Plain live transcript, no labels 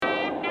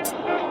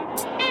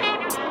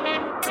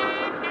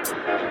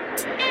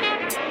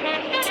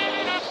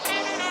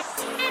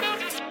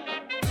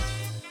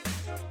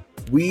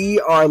We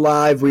are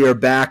live. We are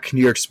back.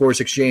 New York Sports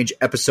Exchange,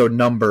 episode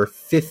number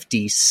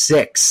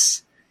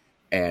 56.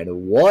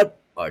 And what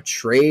a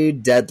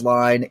trade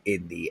deadline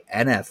in the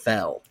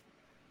NFL.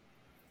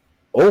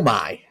 Oh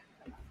my.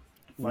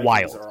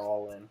 Vikings are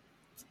all in.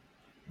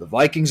 The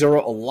Vikings are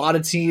a lot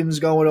of teams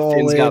going all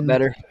Fins in. got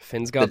better.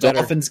 The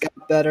Dolphins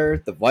got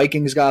better. The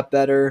Vikings got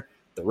better.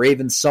 The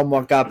Ravens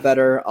somewhat got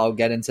better. I'll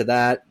get into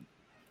that.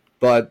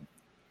 But,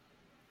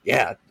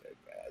 yeah,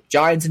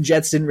 Giants and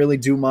Jets didn't really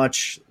do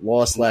much.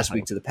 Lost last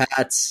week to the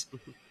Pats.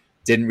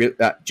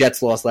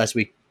 Jets lost last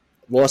week.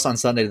 Lost on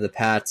Sunday to the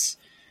Pats.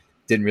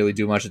 Didn't really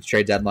do much at the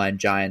trade deadline.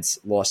 Giants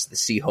lost to the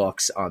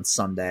Seahawks on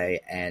Sunday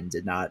and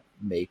did not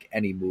make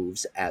any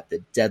moves at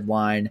the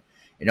deadline.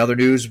 In other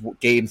news,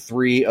 Game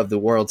 3 of the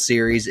World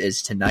Series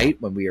is tonight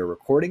when we are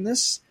recording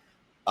this.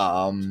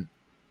 The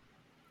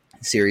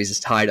series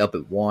is tied up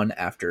at 1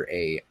 after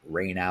a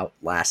rain out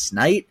last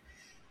night.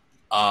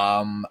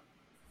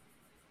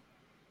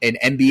 In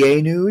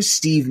NBA news,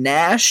 Steve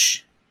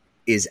Nash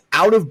is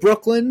out of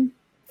Brooklyn.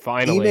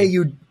 Finally.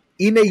 Ime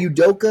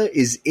Udoka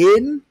is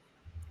in.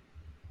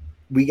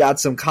 We got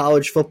some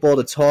college football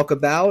to talk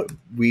about.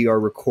 We are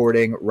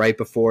recording right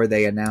before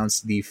they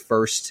announced the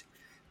first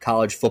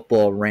college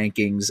football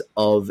rankings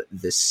of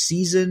the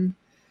season.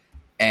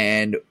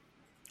 And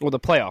the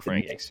playoff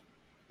rankings.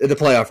 The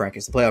playoff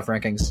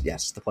rankings.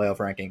 Yes, the playoff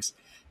rankings.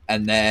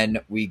 And then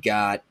we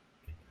got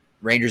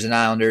Rangers and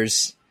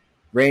Islanders.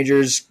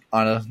 Rangers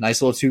on a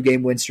nice little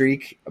 2-game win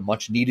streak, a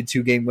much-needed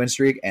 2-game win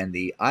streak, and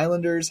the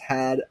Islanders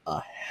had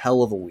a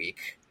hell of a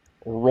week.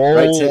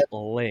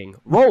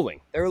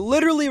 Rolling. They're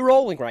literally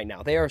rolling right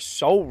now. They are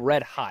so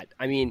red hot.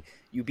 I mean,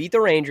 you beat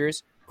the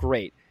Rangers,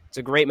 great. It's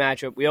a great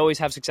matchup. We always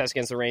have success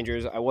against the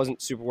Rangers. I wasn't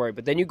super worried.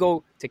 But then you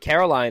go to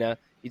Carolina,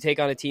 you take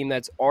on a team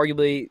that's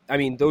arguably,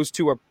 those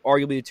two are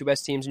arguably the two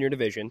best teams in your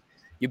division.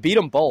 You beat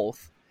them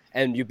both,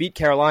 and you beat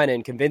Carolina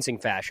in convincing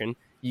fashion.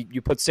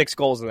 You put 6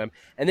 goals in them.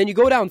 And then you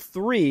go down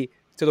 3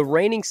 to the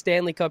reigning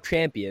Stanley Cup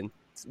champion,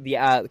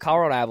 the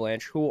Colorado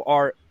Avalanche, who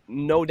are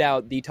no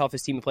doubt the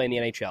toughest team to play in the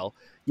NHL.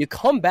 You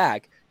come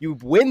back, you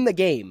win the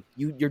game.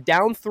 You're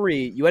down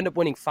 3. You end up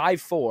winning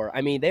 5-4.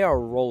 I mean, they are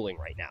rolling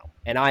right now.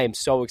 And I am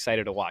so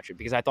excited to watch it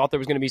because I thought there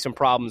was going to be some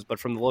problems, but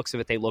from the looks of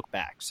it, they look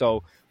back.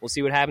 So we'll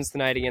see what happens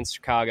tonight against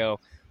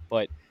Chicago.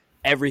 But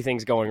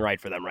everything's going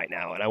right for them right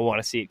now, and I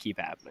want to see it keep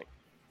happening.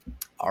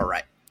 All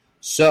right.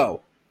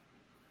 So,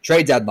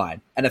 trade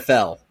deadline,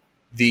 NFL.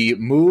 The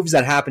moves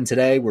that happened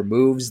today were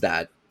moves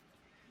that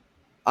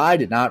I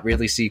did not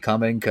really see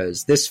coming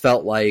because this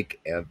felt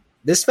like an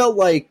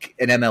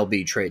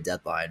MLB trade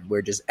deadline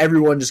where just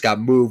everyone just got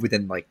moved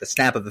within like the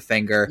snap of a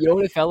finger. You know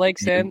what it felt like,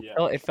 Sam?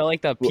 Yeah. It felt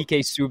like the PK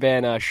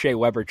Subban Shea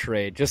Weber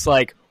trade. Just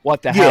like,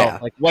 what the hell?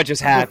 Like, what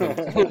just happened?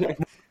 What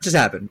just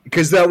happened?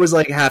 Because that was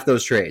like half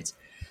those trades.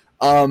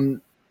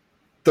 The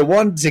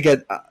one to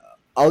get,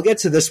 I'll get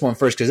to this one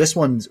first because this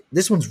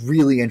one's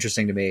really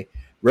interesting to me.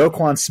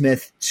 Roquan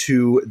Smith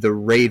to the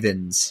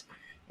Ravens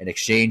in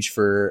exchange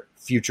for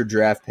future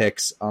draft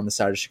picks on the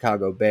side of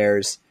Chicago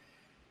Bears.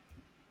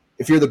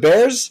 If you're the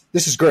Bears,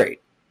 this is great.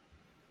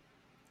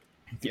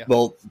 Yeah.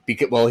 Well,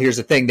 here's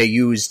the thing. They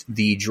used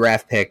the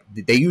draft pick.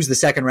 They used the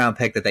second-round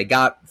pick that they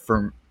got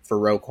for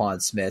Roquan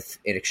Smith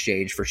in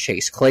exchange for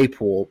Chase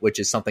Claypool, which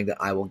is something that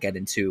I will get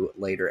into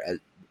later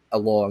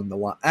along the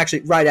line.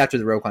 Actually, right after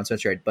the Roquan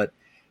Smith trade. But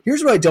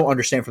here's what I don't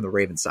understand from the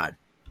Ravens side.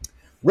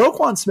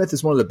 Roquan Smith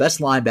is one of the best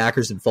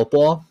linebackers in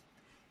football,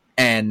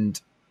 and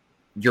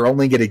you're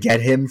only going to get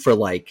him for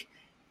like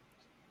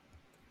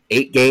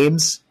 8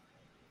 games.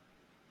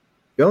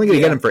 You're only going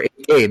to get him for 8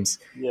 games.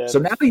 Yeah. So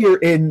now you're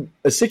in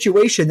a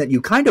situation that you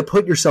kind of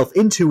put yourself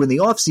into in the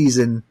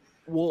offseason.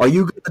 Are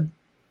you going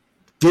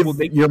to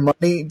give your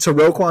money to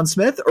Roquan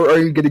Smith, or are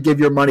you going to give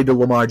your money to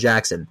Lamar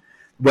Jackson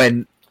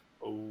when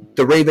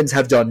the Ravens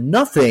have done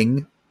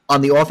nothing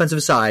on the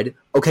offensive side?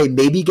 Okay,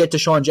 maybe get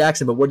Deshaun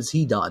Jackson, but what has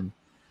he done?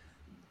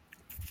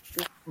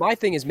 My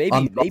thing is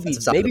maybe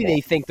they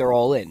think they're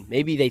all in.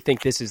 Maybe they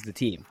think this is the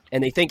team,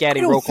 and they think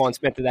adding Roquan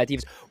Smith to that team.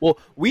 Well,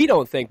 we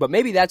don't think, but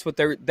maybe that's what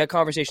that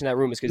conversation, that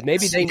room is, because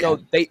maybe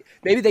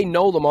they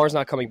know Lamar's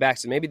not coming back,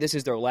 so maybe this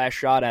is their last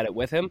shot at it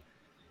with him.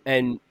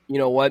 And you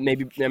know what? Bringing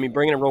in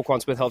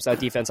Roquan Smith helps that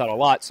defense out a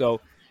lot. So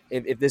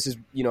if this is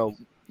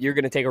you're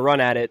going to take a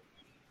run at it,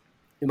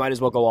 you might as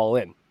well go all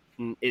in.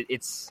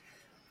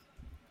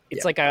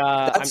 It's like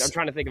I'm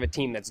trying to think of a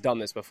team that's done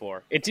this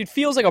before. It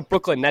feels like a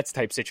Brooklyn Nets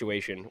type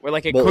situation where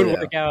like it could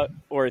work out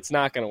or it's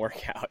not going to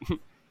work out.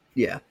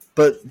 Yeah,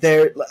 but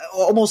they're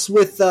almost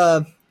with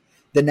the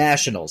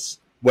Nationals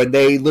when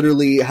they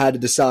literally had to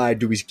decide: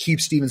 do we keep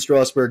Steven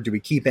Strasburg? Do we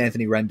keep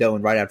Anthony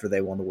Rendon? Right after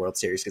they won the World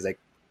Series because they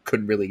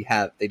didn't really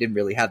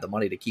have the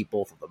money to keep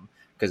both of them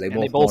because they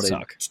both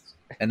suck.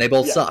 And they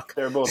both suck.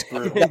 They're both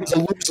brutal.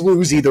 That's a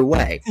lose either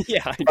way.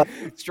 Yeah.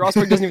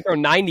 Strasburg doesn't even throw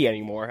 90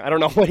 anymore. I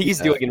don't know what he's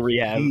doing in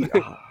rehab.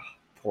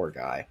 Poor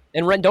guy.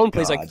 And Rendon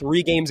plays like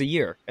 3 games a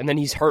year, and then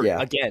he's hurt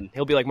again.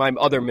 He'll be like my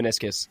other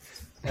meniscus.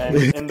 And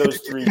in those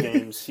 3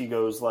 games, he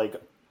goes like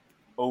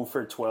 0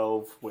 for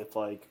 12 with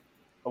like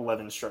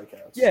 11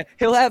 strikeouts. Yeah,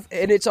 he'll have,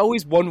 and it's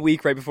always 1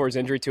 week right before his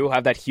injury too. He'll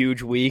have that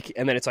huge week,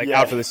 and then it's like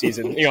out for the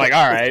season. And you're like,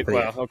 all right,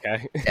 well,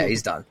 okay. Yeah,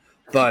 he's done.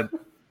 But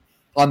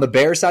on the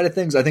Bears side of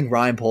things, I think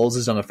Ryan Poles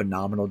has done a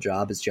phenomenal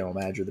job as general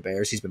manager of the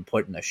Bears. He's been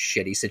put in a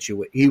shitty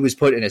situation. He was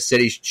put in a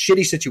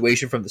shitty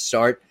situation from the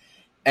start,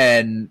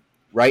 and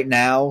right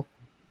now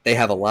they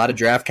have a lot of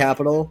draft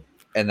capital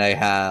and they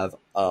have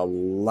a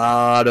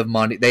lot of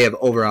money. They have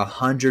over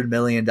 $100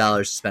 million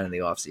to spend in the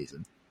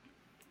offseason.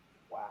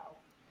 Wow.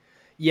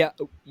 Yeah,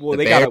 well,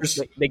 The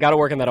they got to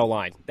work on that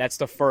O-line. That's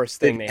the first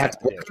thing they have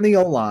to work on the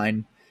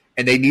O-line,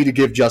 and they need to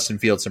give Justin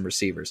Fields some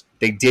receivers.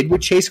 They did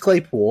with Chase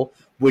Claypool,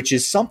 which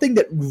is something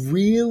that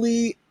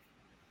really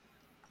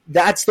 –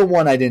 that's the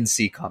one I didn't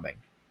see coming.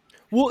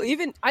 Well,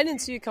 even I didn't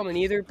see it coming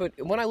either, but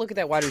when I look at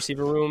that wide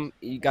receiver room,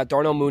 you got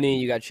Darnell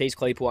Mooney, you got Chase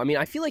Claypool. I mean,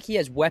 I feel like he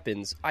has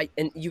weapons.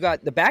 And you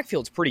got the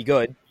backfield's pretty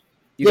good.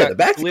 You got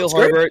Khalil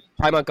Herbert,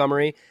 Ty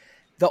Montgomery.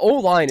 The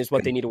O-line is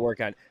what they need to work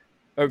on.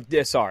 But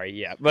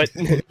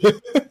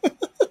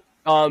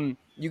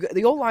you got,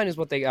 the O-line is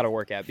what they got to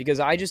work at because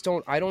I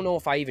don't know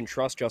if I even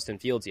trust Justin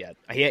Fields yet.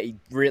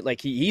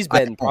 He's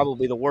been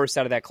probably the worst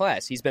out of that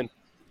class. He's been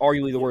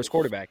arguably the worst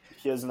quarterback.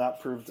 He has not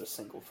proved a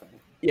single thing.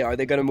 Yeah, are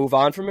they going to move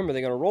on from him? Or are they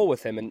going to roll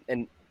with him?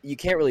 And you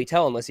can't really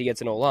tell unless he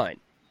gets an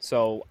O-line.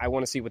 So I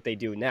want to see what they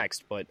do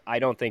next, but I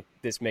don't think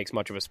this makes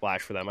much of a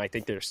splash for them. I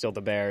think they're still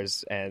the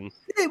Bears, and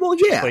I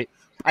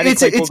think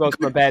Claypool goes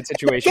from a bad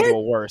situation to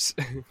a worse.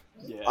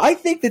 Yeah. I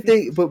think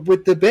that but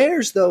with the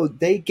Bears though,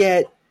 they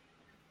get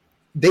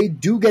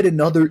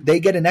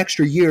an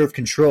extra year of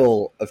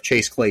control of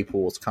Chase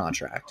Claypool's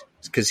contract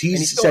because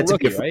he's set to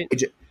be a free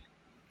agent.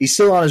 He's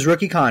still on his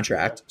rookie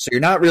contract, so you're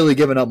not really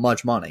giving up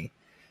much money.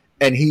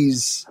 And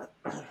he's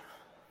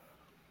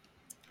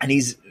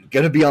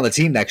going to be on the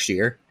team next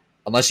year,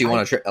 unless you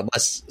want to.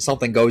 Unless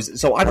something goes.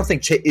 So I don't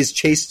think is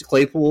Chase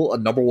Claypool a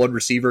number one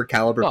receiver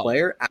caliber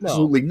player.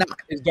 Absolutely not.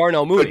 It's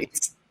Darnell Mooney.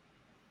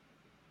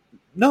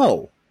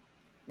 No.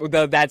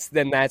 Well, that's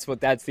the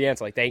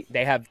answer. Like they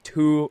have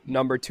two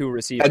number two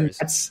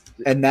receivers,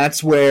 and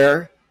that's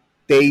where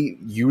they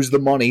use the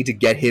money to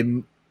get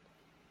him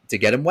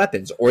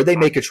weapons, or they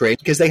make a trade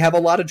because they have a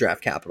lot of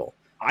draft capital.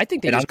 I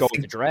think they just go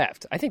with the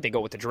draft. I think they go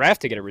with the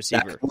draft to get a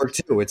receiver. That could work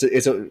too. It's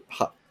a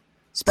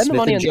spend the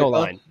money on the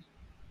O-line.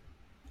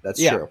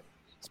 That's true.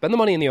 Spend the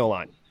money in the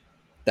O-line.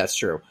 That's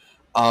true.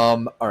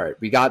 All right,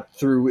 we got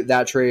through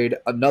that trade.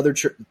 Another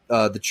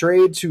the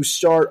trade to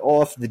start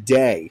off the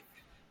day.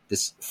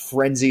 This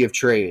frenzy of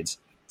trades.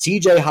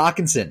 T.J.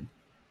 Hawkinson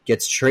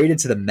gets traded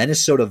to the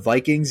Minnesota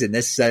Vikings, and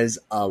this says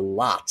a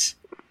lot.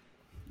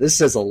 This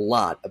says a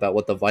lot about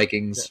what the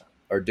Vikings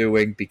are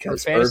doing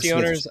because fantasy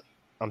owners.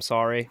 I'm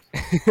sorry.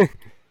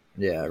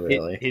 Yeah,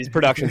 really. His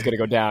production's going to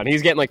go down.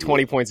 He's getting like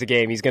 20 points a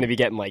game. He's going to be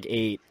getting like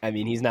 8. I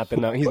mean, he's not the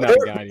guy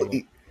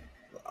anymore.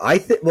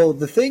 Well,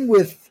 the thing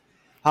with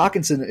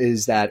Hawkinson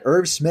is that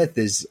Irv Smith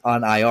is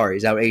on IR.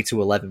 He's out 8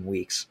 to 11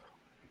 weeks.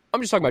 I'm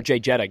just talking about Jay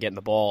Jetta getting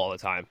the ball all the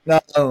time.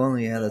 Oh, well,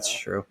 yeah, that's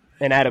true.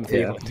 And Adam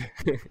Thielen.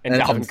 and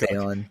Dalvin Cook.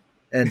 Thielen.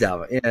 And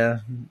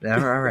Dalvin.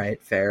 Yeah. All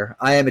right, fair.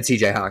 I am a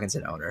TJ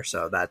Hawkinson owner,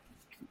 so that.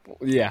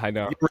 Yeah, I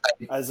know.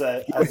 Right. As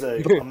a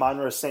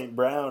Monroe St.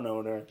 Brown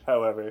owner,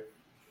 however.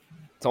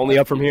 It's only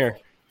up from here.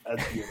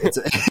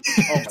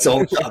 It's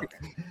only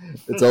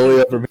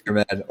up from here,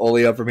 man.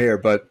 Only up from here.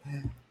 But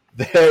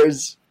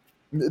this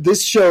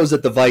shows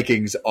that the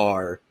Vikings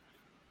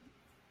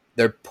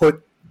they're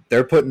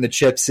putting the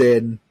chips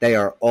in. They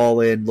are all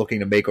in, looking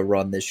to make a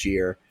run this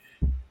year.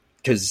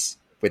 Because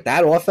with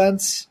that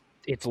offense,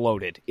 it's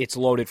loaded. It's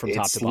loaded from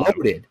top to bottom.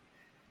 Loaded.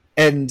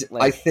 And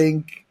I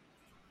think,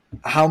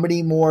 how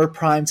many more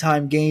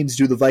primetime games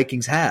do the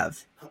Vikings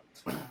have?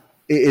 I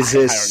don't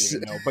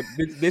even know. But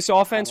this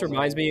offense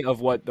reminds me of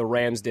what the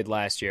Rams did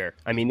last year.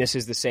 I mean, this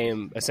is the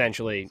same,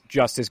 essentially,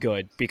 just as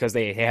good because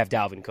they have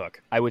Dalvin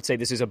Cook. I would say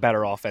this is a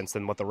better offense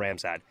than what the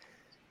Rams had.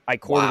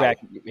 Quarterback,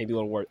 maybe a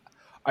little worse.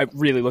 I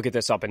really look at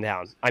this up and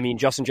down. I mean,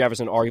 Justin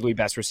Jefferson, arguably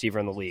best receiver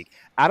in the league.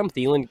 Adam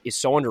Thielen is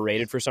so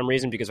underrated for some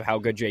reason because of how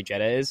good Jay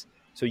Jetta is.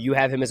 So you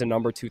have him as a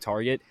number 2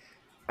 target.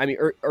 I mean,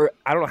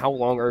 I don't know how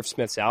long Irv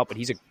Smith's out, but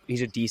he's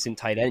a decent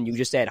tight end. You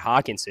just add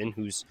Hawkinson,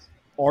 who's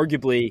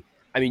arguably,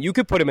 I mean, you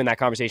could put him in that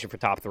conversation for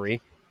top 3.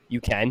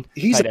 You can.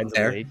 He's up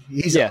there.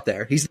 He's up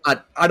there. He's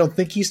not. I don't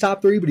think he's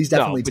top 3, but he's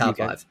definitely top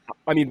 5.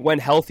 I mean, when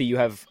healthy, you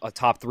have a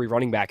top 3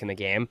 running back in the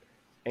game,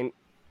 and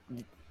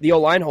the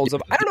O-line holds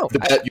up. I don't know.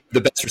 The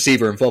best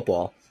receiver in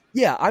football.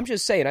 Yeah, I'm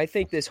just saying. I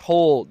think their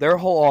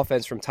whole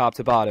offense from top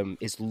to bottom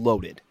is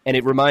loaded, and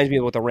it reminds me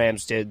of what the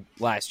Rams did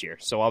last year.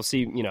 So I'll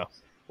see.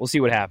 We'll see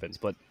what happens,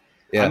 but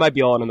I might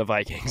be all in on the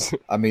Vikings.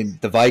 I mean,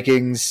 the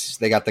Vikings.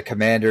 They got the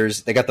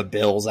Commanders. They got the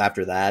Bills.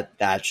 After that,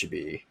 that should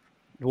be.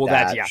 Well,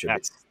 that's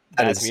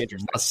interesting.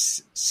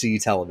 Must-see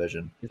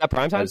television. Is that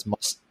primetime? That is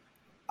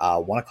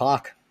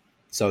 1:00.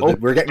 So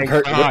we're getting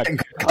Kirk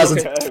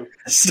Cousins.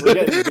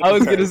 Okay. I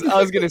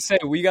was gonna say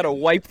we gotta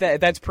wipe that.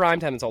 That's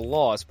primetime. It's a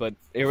loss, but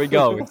here we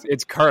go.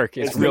 It's Kirk.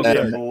 It's real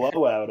good.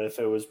 Blowout if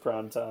it was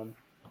primetime.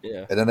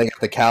 Yeah. And then they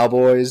got the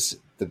Cowboys.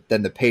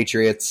 Then the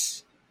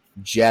Patriots.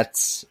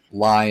 Jets,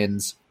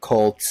 Lions,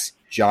 Colts,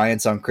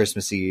 Giants on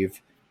Christmas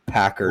Eve,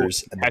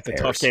 Packers, and the That's Bears.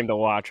 a tough game to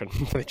watch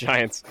for the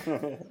Giants.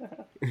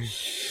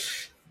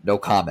 No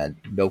comment.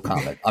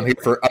 I'm here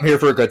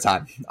for a good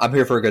time. I'm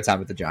here for a good time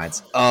with the Giants.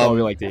 That's all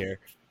we like to hear.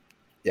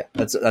 Yeah,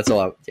 that's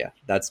all.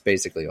 That's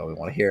basically all we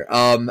want to hear.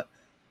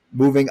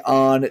 Moving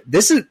on.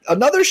 This is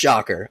another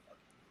shocker.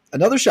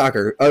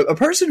 A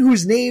person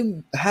whose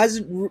name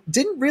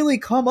didn't really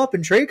come up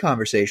in trade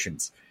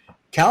conversations.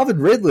 Calvin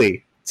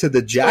Ridley to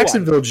the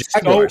Jacksonville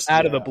Jaguars. So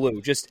out of the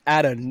blue, just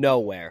out of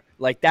nowhere.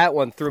 Like, that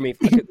one threw me.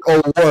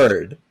 Oh,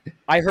 word.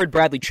 I heard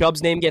Bradley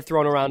Chubb's name get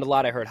thrown around a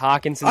lot. I heard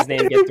Hawkinson's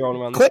name get thrown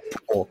around.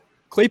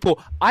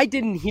 Claypool. I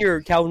didn't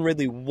hear Calvin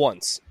Ridley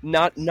once.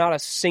 Not a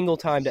single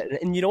time.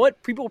 And you know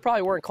what? People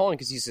probably weren't calling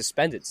because he's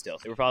suspended still.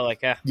 They were probably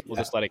like, we'll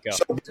just let it go.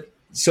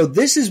 So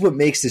this is what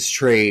makes this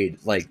trade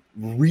like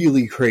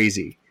really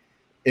crazy,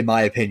 in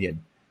my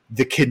opinion.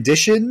 The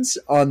conditions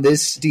on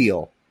this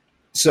deal.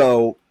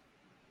 So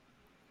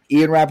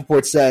Ian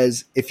Rappaport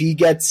says if he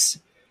gets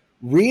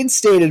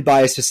reinstated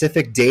by a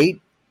specific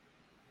date,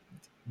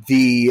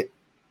 the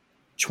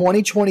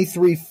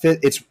 2023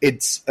 fifth,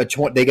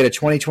 they get a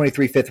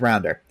 2023 fifth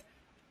rounder.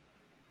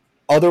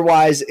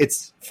 Otherwise,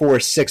 it's for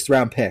a sixth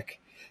round pick.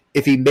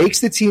 If he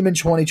makes the team in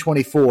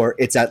 2024,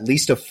 it's at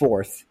least a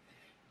fourth.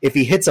 If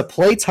he hits a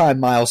playtime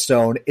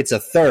milestone, it's a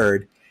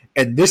third.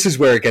 And this is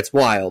where it gets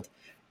wild.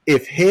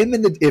 If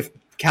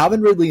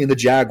Calvin Ridley and the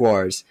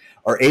Jaguars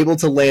are able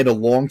to land a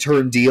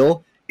long-term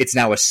deal, it's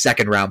now a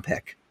second round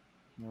pick.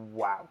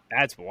 Wow.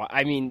 That's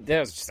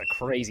just a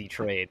crazy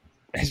trade.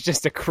 It's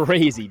just a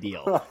crazy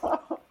deal.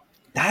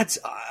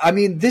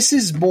 This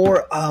is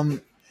more, I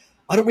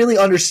don't really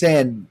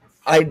understand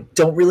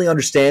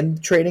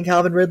trading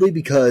Calvin Ridley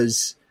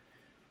because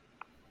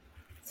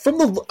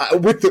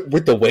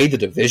with the way the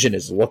division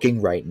is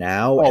looking right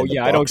now. Oh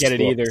yeah, I don't get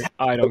it either.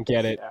 I don't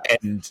get it.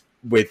 And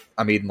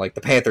the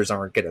Panthers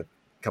aren't gonna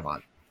come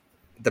on.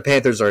 The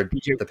Panthers are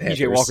the Panthers.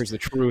 PJ Walker's the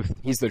truth.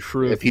 He's the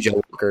truth. Yeah, PJ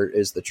Walker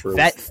is the truth.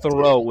 That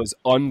throw was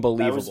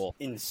unbelievable.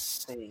 That was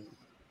insane.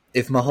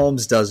 If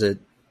Mahomes does it,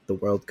 the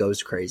world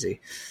goes crazy.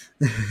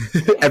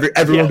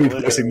 Everyone will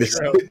be posting this.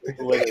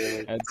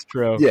 That's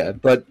true. Yeah,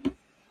 but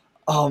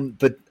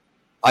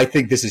I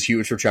think this is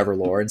huge for Trevor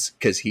Lawrence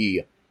because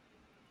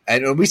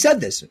and we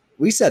said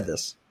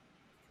this.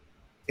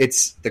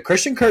 It's the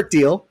Christian Kirk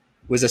deal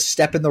was a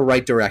step in the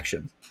right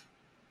direction.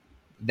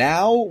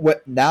 Now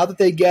that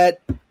they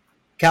get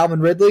Calvin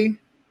Ridley,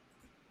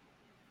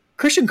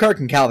 Christian Kirk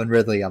and Calvin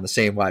Ridley on the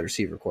same wide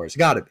receiver core has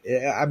got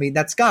to.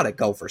 That's got to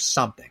go for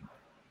something.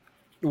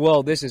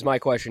 Well, this is my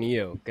question to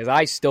you because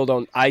I still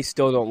don't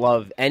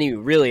love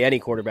any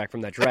quarterback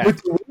from that draft.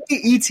 With the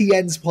way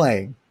ETN's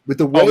playing, with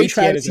the way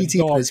Travis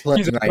Etienne is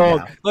playing right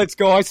now. Let's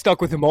go. I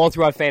stuck with him all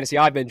throughout fantasy.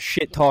 I've been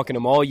shit talking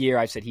him all year.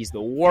 I've said he's the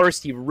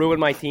worst. He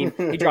ruined my team.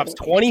 He drops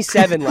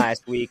 27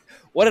 last week.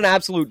 What an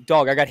absolute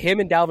dog. I got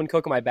him and Dalvin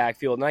Cook in my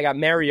backfield, and I got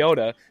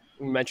Mariota,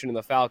 who we mentioned in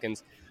the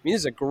Falcons. I mean,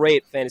 this is a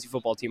great fantasy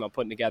football team I'm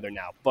putting together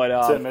now.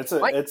 But Tim, it's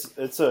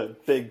a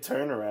big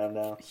turnaround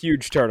now.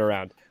 Huge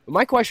turnaround. But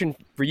my question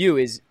for you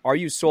is, are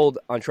you sold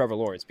on Trevor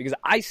Lawrence? Because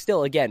I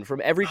still, again, from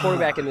every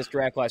quarterback in this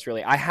draft class,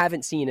 really, I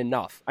haven't seen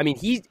enough. I mean,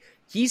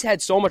 he's had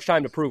so much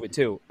time to prove it,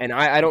 too. And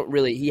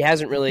he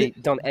hasn't really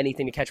done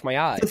anything to catch my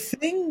eye. The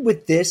thing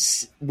with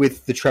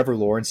the Trevor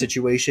Lawrence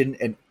situation,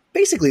 and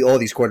basically all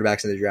these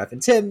quarterbacks in the draft,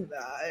 and Tim...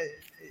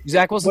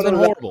 Zach Wilson's been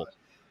horrible.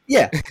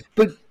 Yeah,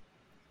 but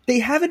they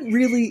haven't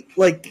really,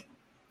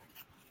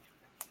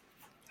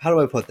 how do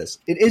I put this?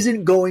 It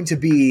isn't going to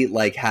be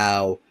like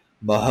how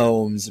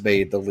Mahomes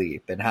made the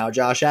leap, and how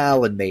Josh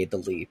Allen made the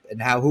leap,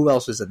 and how who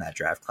else was in that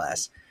draft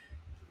class?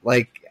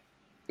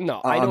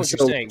 No, I know what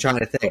you're saying. Trying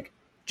to think.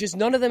 Just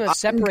none of them have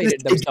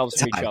separated themselves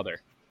from each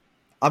other.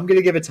 I'm going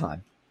to give it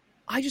time.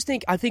 I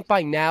think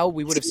by now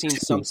we would have seen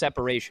some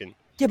separation.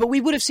 Yeah, but we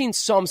would have seen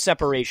some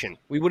separation.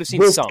 We would have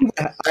seen some.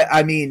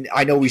 I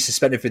know we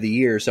suspended for the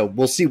year, so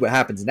we'll see what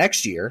happens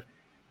next year.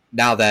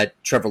 Now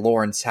that Trevor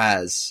Lawrence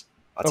has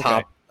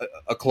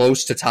a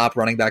close to top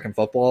running back in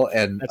football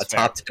and That's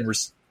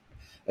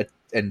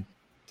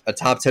a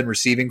top 10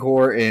 receiving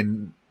core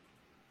in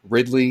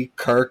Ridley,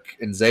 Kirk,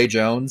 and Zay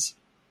Jones.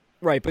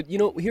 Right, but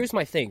here's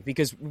my thing,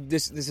 because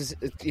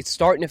it's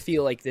starting to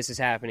feel like this is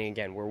happening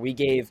again, where we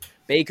gave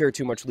Baker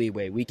too much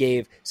leeway, we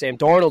gave Sam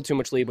Darnold too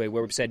much leeway,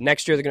 where we said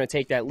next year they're going to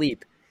take that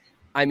leap.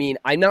 I mean,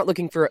 I'm not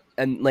looking for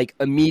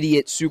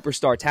immediate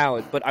superstar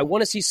talent, but I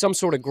want to see some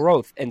sort of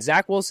growth. And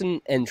Zach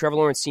Wilson and Trevor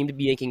Lawrence seem to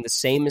be making the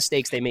same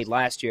mistakes they made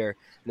last year,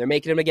 and they're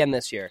making them again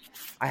this year.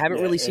 I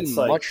haven't really seen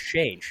much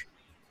change.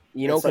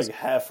 It's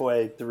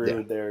halfway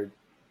through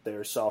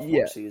their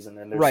sophomore season,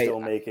 and they're still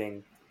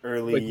making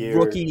early year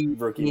rookie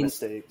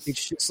mistakes.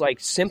 It's just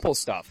simple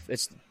stuff.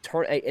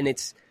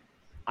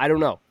 I don't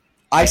know.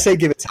 I say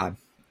give it time.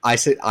 I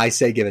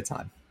say give it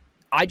time.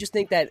 I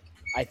think that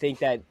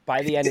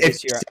by the end of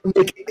this year,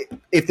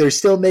 if they're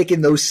still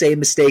making those same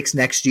mistakes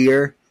next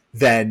year,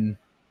 then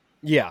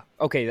yeah,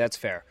 okay, that's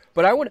fair.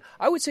 But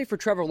I would say for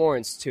Trevor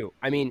Lawrence too.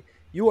 I mean,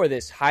 you are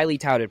this highly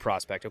touted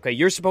prospect. Okay,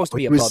 you're supposed to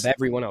be above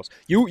everyone else.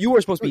 You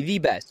are supposed to be the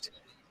best,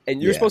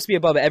 and you're supposed to be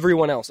above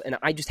everyone else. And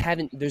I just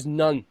haven't. There's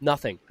nothing.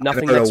 Nothing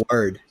that's a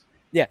word.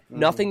 Yeah,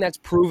 nothing that's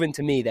proven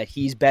to me that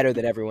he's better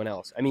than everyone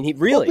else. I mean, he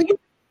really. Well,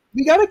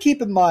 we got to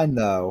keep in mind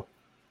though.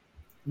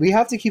 We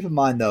have to keep in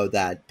mind though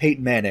that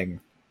Peyton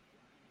Manning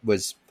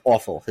was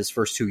awful his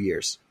first 2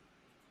 years.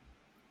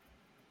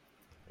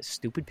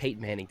 Stupid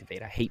Peyton Manning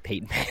debate. I hate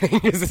Peyton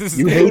Manning.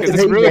 You hate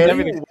Peyton Manning?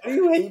 Everything. Why do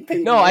you hate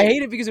Peyton No, Manning? I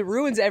hate it because it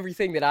ruins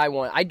everything that I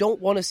want. I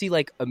don't want to see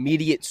like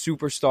immediate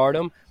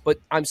superstardom, but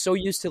I'm so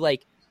used to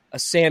like a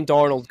Sam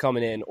Darnold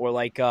coming in or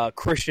like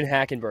Christian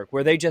Hackenberg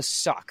where they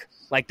just suck.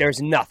 Like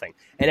there's nothing.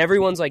 And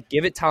everyone's like,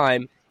 give it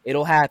time,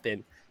 it'll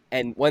happen.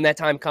 And when that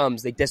time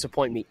comes, they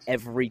disappoint me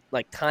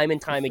time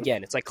and time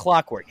again. It's like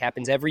clockwork,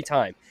 happens every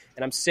time.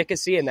 And I'm sick of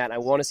seeing that. I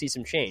want to see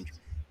some change.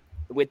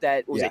 With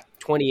that, was it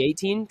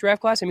 2018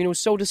 draft class? I mean, it was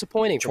so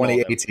disappointing.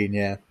 2018,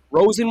 yeah.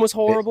 Rosen was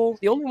horrible.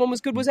 The only one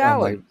was good was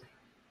Allen.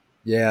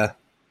 Yeah.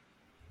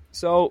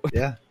 So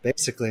yeah,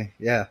 basically,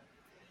 yeah.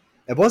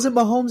 It wasn't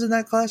Mahomes in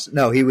that class?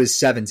 No, he was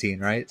 17,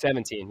 right?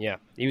 17, yeah.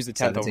 He was the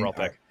 10th overall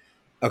pick.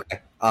 Okay.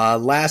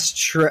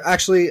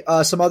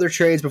 Some other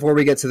trades before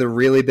we get to the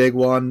really big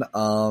one.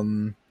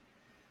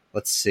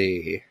 Let's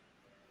see.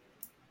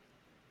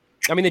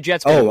 I mean, the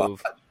Jets made a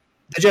move.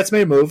 The Jets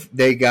made a move.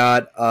 They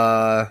got,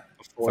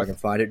 if I can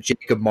find it,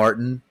 Jacob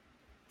Martin,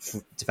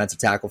 defensive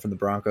tackle from the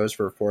Broncos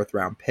for a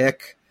 4th-round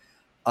pick.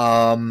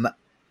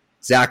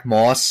 Zach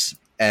Moss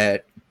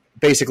at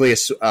basically a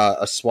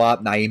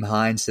swap, Nyheim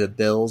Hines to the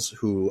Bills,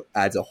 who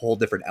adds a whole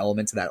different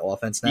element to that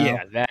offense now.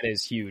 Yeah, that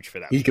is huge for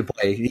them. He can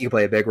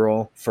play a big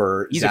role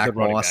for Zach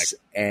Moss.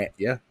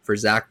 For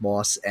Zach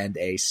Moss and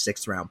a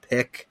 6th-round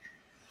pick.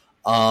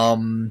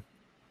 Robert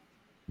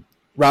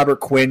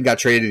Quinn got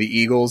traded to the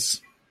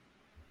Eagles.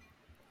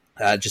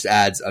 Just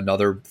adds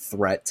another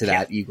threat to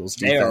that Eagles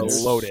defense.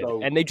 They are loaded.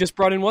 And they just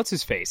brought in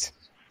what's-his-face?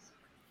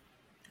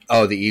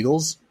 Oh, the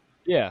Eagles?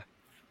 Yeah.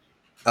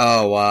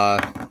 Oh,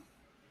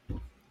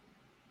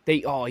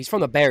 he's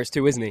from the Bears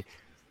too, isn't he?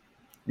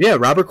 Yeah,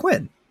 Robert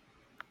Quinn.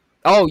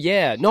 Oh,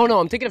 yeah. No,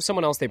 I'm thinking of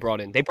someone else they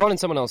brought in. They brought in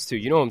someone else too.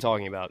 You know what I'm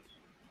talking about.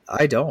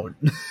 I don't.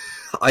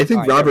 I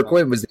think Robert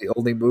Quinn was the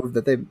only move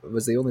that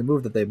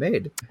they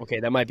made. Okay,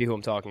 that might be who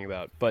I'm talking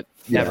about, but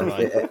never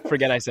mind.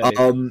 Forget I said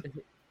it.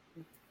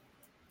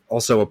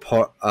 Also,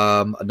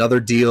 another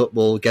deal.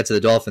 We'll get to the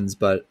Dolphins,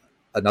 but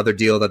another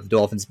deal that the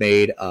Dolphins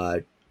made.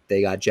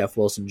 They got Jeff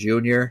Wilson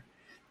Jr.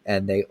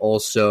 and they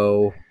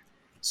also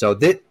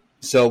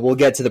so we'll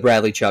get to the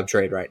Bradley Chubb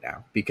trade right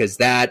now because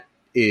that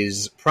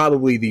is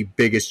probably the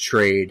biggest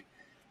trade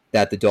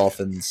that the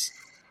Dolphins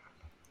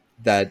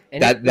that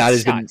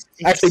has been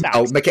actually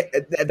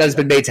that has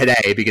been made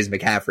today because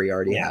McCaffrey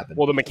already happened.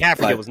 Well, the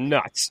McCaffrey deal was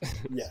nuts.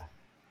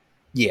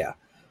 Yeah.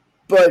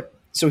 But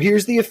so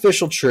here's the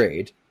official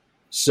trade.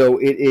 So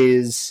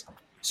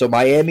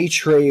Miami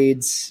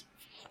trades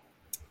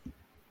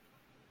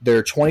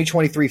their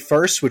 2023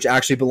 first, which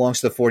actually belongs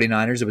to the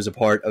 49ers. It was a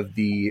part of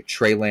the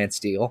Trey Lance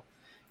deal.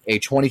 A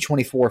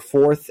 2024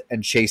 fourth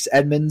and Chase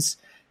Edmonds.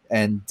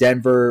 And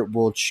Denver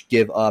will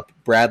give up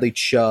Bradley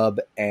Chubb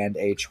and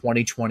a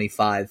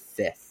 2025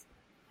 fifth.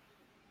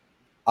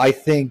 I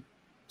think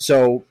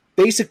so.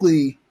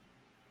 Basically,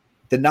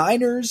 the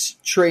Niners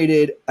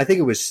traded, I think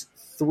it was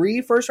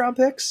 3 first-round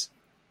picks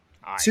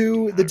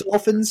to the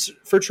Dolphins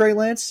for Trey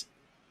Lance,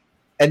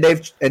 and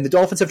the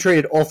Dolphins have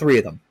traded all 3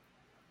 of them.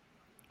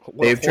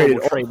 They've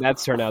traded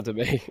that's turned out to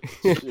be.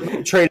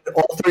 Traded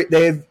all 3.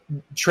 They've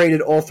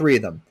traded all 3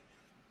 of them.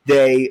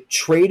 They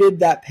traded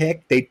that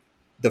pick.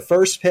 The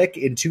first pick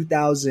in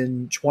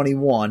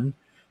 2021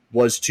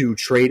 was to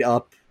trade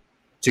up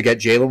to get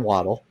Jalen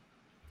Waddle.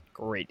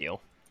 Great deal.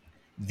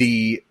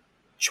 The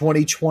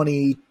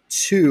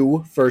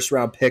 2022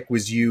 first-round pick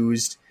was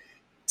used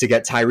to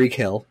get Tyreek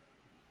Hill.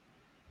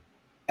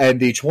 And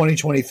the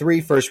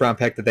 2023 first-round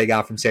pick that they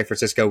got from San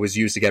Francisco was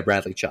used to get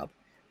Bradley Chubb.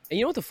 And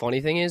you know what the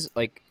funny thing is?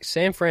 Like,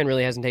 San Fran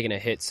really hasn't taken a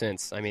hit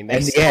since. I mean,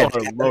 they still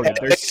are loaded.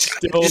 They're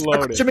still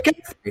loaded.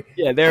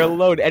 Yeah, they're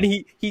loaded. And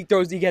he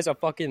has a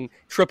fucking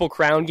Triple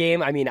Crown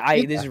game. I mean,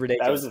 this is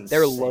ridiculous.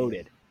 They're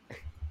loaded.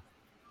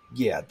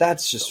 Yeah,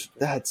 that's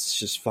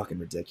just fucking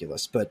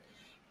ridiculous. But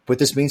what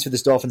this means for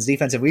this Dolphins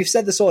defense, and we've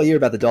said this all year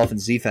about the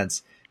Dolphins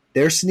defense,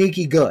 they're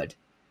sneaky good.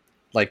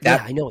 Like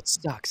that. Yeah, I know it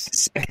sucks.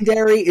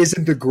 Secondary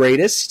isn't the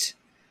greatest.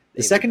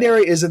 The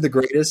secondary isn't the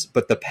greatest,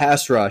 but the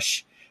pass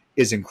rush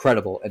is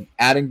incredible. And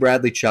adding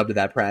Bradley Chubb to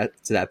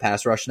that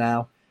pass rush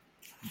now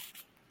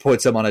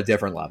puts them on a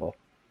different level.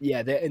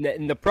 Yeah,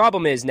 and the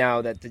problem is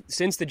now that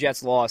since the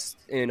Jets lost,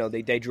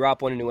 they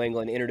dropped one in New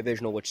England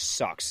interdivisional, which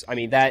sucks. I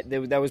mean, that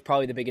was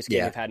probably the biggest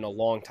game they've had in a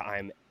long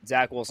time.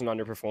 Zach Wilson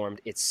underperformed.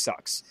 It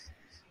sucks.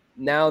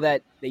 Now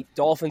that the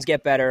Dolphins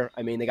get better,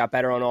 I mean, they got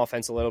better on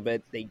offense a little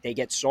bit. They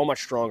get so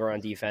much stronger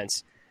on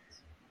defense.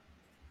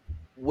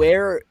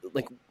 Where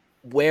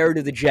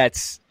do the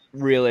Jets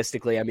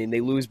realistically? I mean,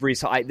 they lose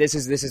Brees. This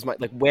is my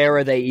where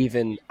are they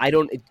even? I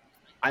don't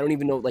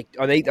even know. Like,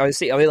 are they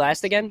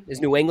last again?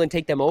 Does New England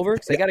take them over?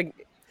 Because they got to.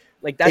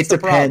 Like, that's the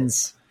problem.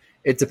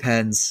 It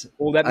depends.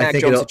 Well, that Mac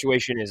Jones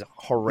situation is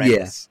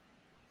horrendous.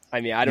 Yeah.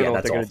 I mean, I don't know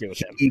what they're going to do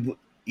with him.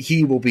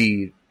 He will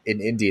be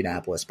in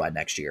Indianapolis by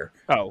next year.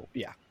 Oh,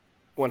 yeah.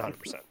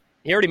 100%.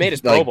 He already made his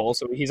Pro Bowl,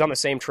 so he's on the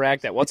same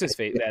track that what's his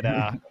face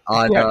that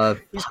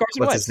he's Carson what's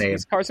Wentz. His name?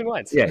 He's Carson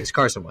Wentz. Yeah, he's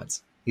Carson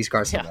Wentz.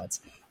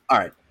 Wentz. All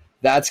right.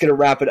 That's going to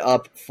wrap it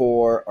up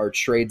for our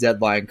trade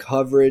deadline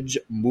coverage.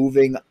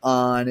 Moving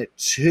on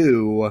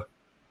to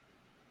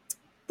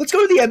let's go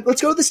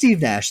to the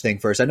Steve Nash thing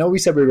first. I know we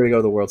said we were going to go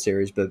to the World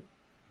Series, but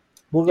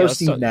we'll go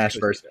Steve Nash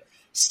first.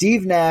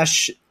 Steve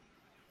Nash,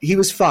 he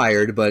was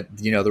fired, but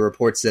the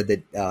report said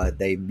that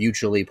they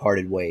mutually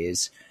parted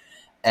ways.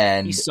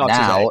 And he sucks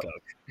now,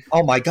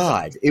 oh my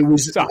God, it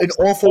was an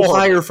awful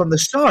hire from the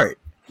start.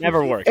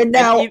 Never worked. And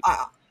now,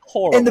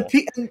 horrible.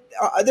 And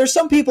there's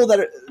some people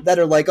that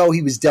are like, oh,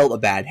 he was dealt a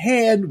bad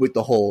hand with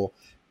the whole.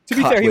 To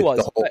be fair, he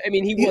was. I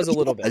mean, he was a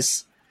little bit.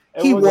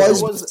 It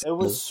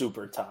was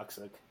super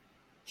toxic.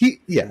 They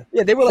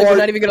were like, we're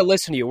not even going to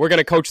listen to you. We're going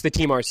to coach the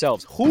team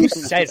ourselves. Who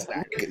says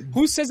that?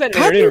 Who says that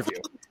in an interview?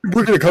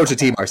 We're going to coach the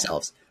team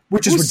ourselves,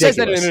 which is ridiculous. Who says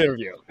that in an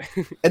interview?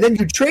 And then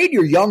you trade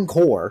your young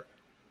core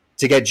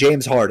to get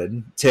James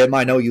Harden. Tim,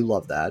 I know you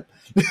love that.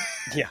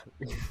 Yeah.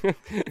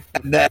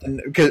 And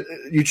then because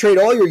you trade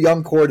all your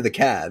young core to the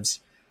Cavs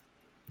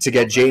to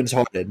get James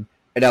Harden,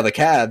 and now the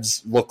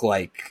Cavs look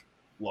like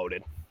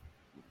loaded.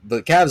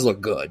 The Cavs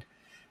look good.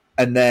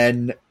 And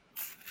then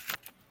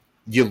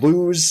you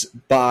lose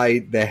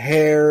by the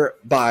hair,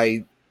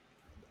 by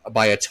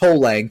a toe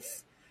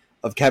length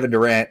of Kevin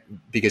Durant,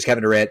 because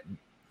Kevin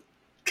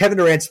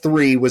Durant's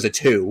 3 was a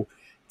 2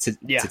 to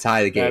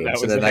tie the game.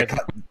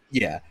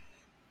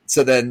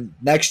 So then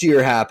next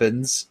year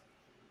happens.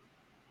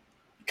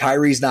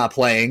 Kyrie's not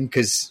playing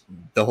because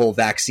the whole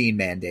vaccine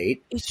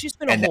mandate. It's just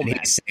been a and whole then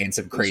he's saying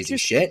some crazy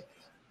shit.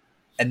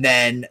 And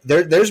then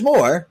there's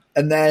more.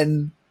 And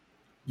then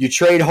you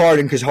trade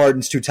Harden because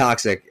Harden's too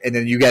toxic. And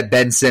then you get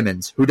Ben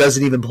Simmons, who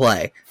doesn't even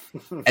play.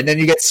 And then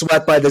you get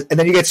swept by the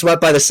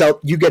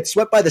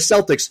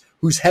Celtics,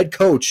 whose head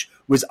coach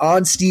was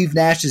on Steve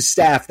Nash's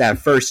staff that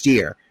first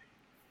year.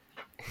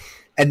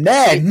 And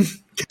then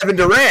Kevin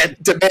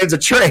Durant demands a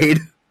trade.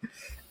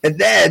 And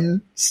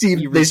then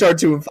they start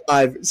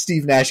 2-5.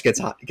 Steve Nash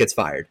gets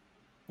fired.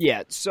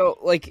 Yeah, so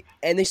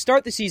and they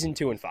start the season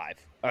 2-5.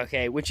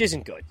 Okay, which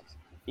isn't good.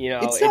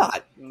 It's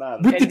not.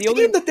 With the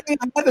team that they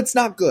have, it's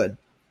not good.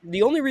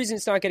 The only reason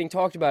it's not getting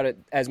talked about it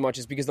as much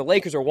is because the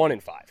Lakers are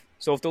 1-5.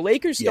 So if the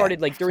Lakers started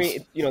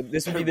during,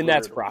 this would be the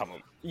Nets'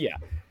 problem. Yeah.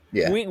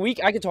 Yeah.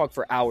 I could talk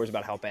for hours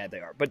about how bad they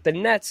are. But the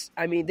Nets,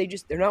 I mean,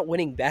 they're not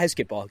winning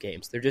basketball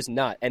games. They're just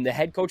not. And the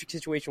head coaching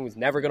situation was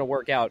never going to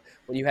work out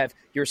when you have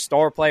your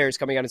star players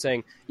coming out and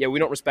saying, yeah, we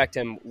don't respect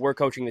him. We're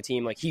coaching the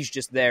team. He's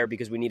just there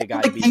because we need a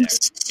guy to be there.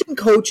 Assistant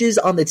coaches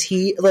on the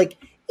team,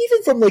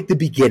 even from the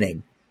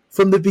beginning.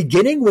 From the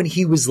beginning when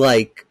he was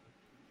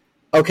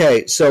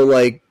okay,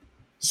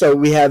 so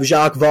we have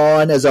Jacques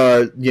Vaughn as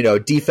our,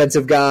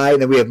 defensive guy,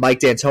 and then we have Mike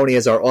D'Antoni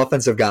as our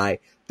offensive guy.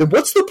 Then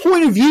what's the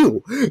point of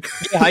you?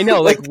 Yeah, I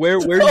know. Where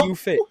do you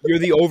fit? You're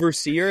the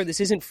overseer.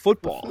 This isn't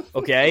football,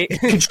 okay? He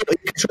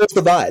controls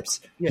the vibes.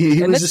 Yeah.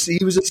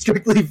 He was a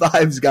strictly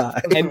vibes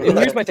guy. And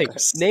here's my thing: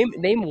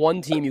 name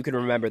one team you can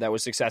remember that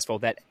was successful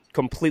that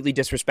completely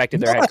disrespected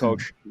their head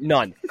coach.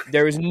 None.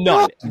 There is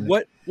none.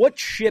 What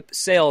ship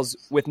sails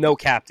with no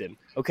captain?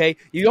 Okay,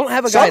 you don't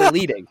have a guy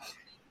leading.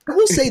 I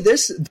will say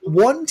this: the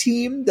one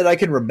team that I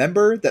can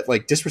remember that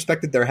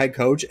disrespected their head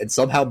coach and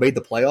somehow made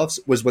the playoffs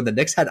was when the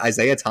Knicks had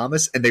Isaiah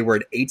Thomas and they were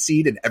an 8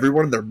 seed, and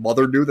everyone and their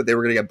mother knew that they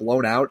were going to get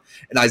blown out.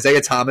 And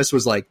Isaiah Thomas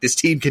was like, "This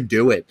team can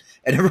do it,"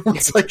 and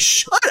everyone's like,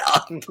 "Shut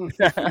up!"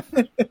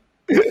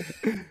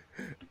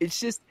 It's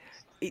just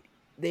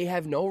they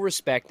have no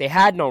respect. They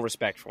had no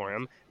respect for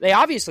him. They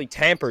obviously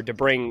tampered to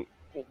bring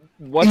Ime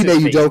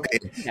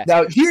Udoka. Yeah.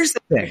 Now here's the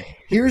thing.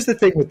 Here's the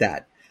thing with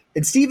that.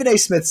 And Stephen A.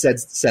 Smith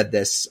said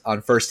this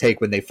on First Take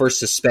when they first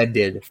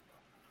suspended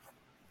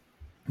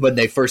Ime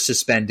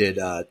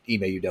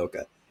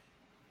Udoka.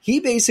 He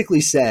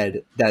basically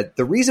said that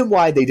the reason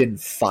why they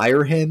didn't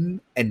fire him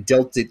and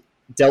dealt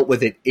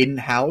with it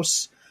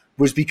in-house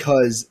was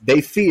because they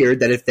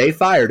feared that if they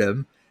fired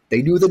him,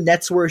 they knew the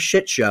Nets were a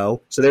shit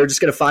show, so they were just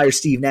going to fire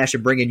Steve Nash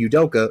and bring in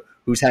Udoka,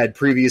 who's had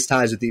previous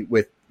ties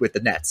with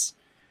the Nets.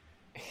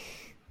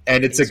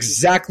 And it's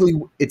exactly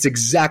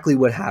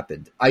what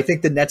happened. I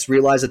think the Nets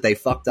realized that they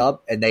fucked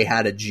up and they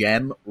had a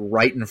gem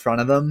right in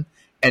front of them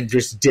and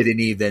just didn't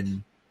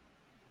even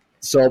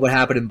saw what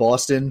happened in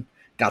Boston,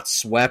 got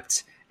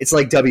swept. It's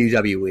like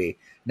WWE.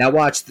 Now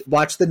watch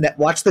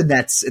the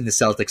Nets and the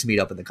Celtics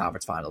meet up in the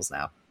conference finals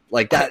now.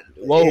 Like that.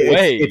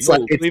 It's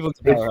like the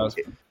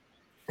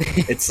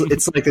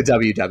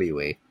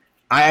WWE.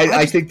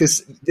 I think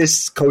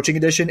this coaching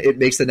edition, it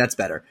makes the Nets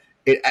better.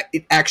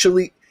 It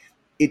actually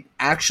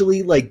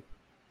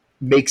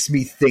makes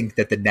me think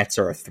that the Nets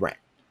are a threat.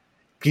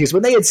 Because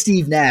when they had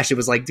Steve Nash, it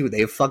was like, dude,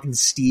 they have fucking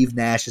Steve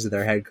Nash as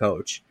their head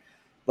coach.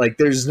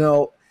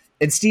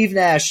 And Steve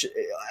Nash,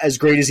 as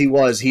great as he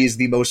was, he is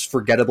the most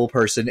forgettable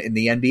person in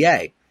the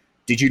NBA.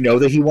 Did you know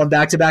that he won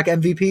back-to-back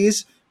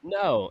MVPs?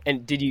 No.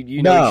 And did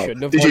you know he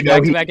shouldn't have won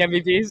back-to-back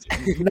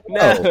MVPs?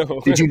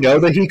 No. Did you know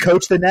that he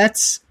coached the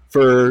Nets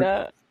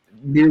for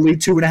nearly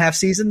 2.5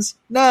 seasons?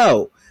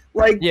 No.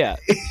 Like, yeah.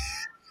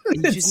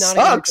 He's just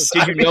not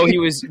Did you know he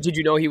was? Did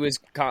you know he was?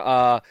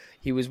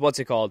 He was what's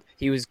it called?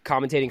 He was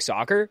commentating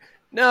soccer.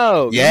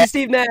 No, yeah,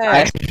 Steve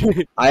Nash.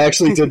 I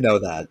actually did know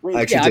that. Well,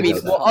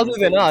 other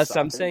than us,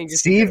 I'm saying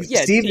Steve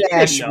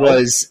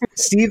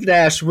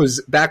Nash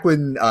was back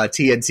when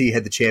TNT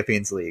had the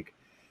Champions League.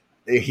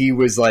 He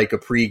was like a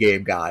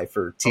pregame guy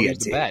for TNT. He was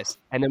the best.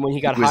 And then when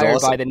he got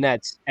hired by the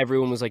Nets,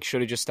 everyone was like,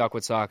 should have just stuck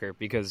with soccer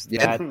because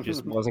that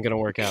just wasn't going to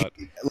work out.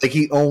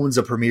 He owns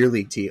a Premier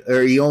League team,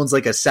 or he owns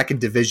like a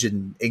second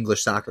division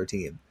English soccer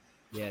team.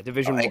 Yeah,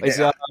 Division 1.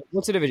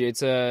 What's the division?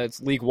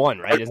 It's League One,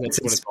 right? Isn't it's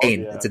in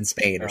Spain. It's in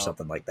Spain or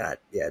something like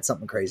that. Yeah, it's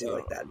something crazy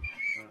like that.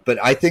 But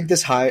I think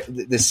this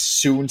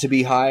soon to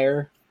be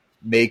hire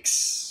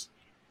makes.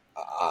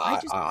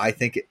 I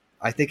think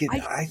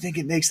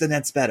it makes the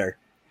Nets better.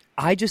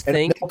 I just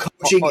think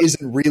coaching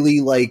isn't really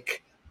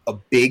like a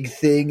big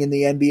thing in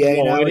the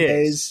NBA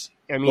nowadays.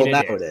 Now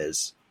it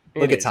is.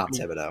 Look at Tom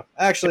Thibodeau.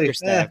 Actually,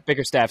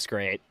 bigger staff's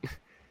great.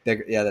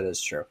 Yeah, that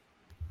is true.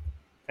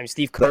 I mean,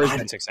 Steve Kerr's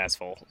been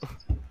successful.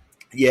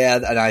 Yeah,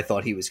 and I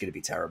thought he was going to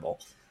be terrible.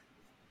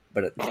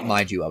 But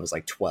mind you, I was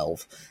like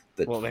 12.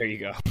 But well, there you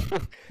go.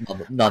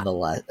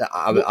 Nonetheless,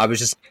 I was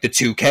just the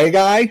 2K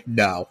guy?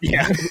 No.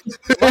 Yeah.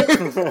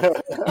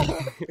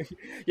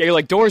 Yeah, you're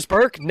like, Doris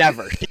Burke?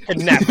 Never.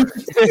 Never.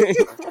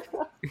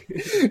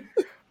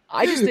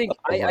 I just think,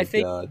 I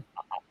think, God.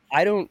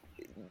 I don't,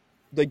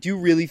 like, do you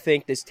really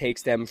think this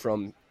takes them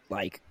from,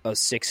 like, a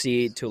 6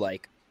 seed to,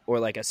 like, or,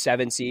 like, a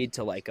 7 seed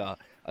to, like, a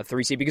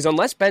 3 seed? Because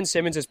unless Ben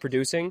Simmons is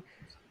producing,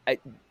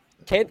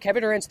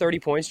 Kevin Durant's 30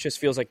 points just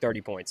feels like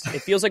 30 points.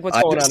 It feels like what's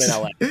going on in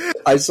LA.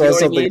 I saw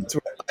something.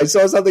 I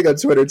saw something on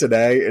Twitter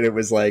today, and it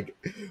was like,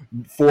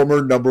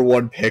 former number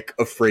 1 pick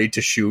afraid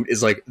to shoot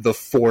is like the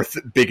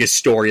 4th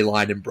biggest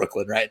storyline in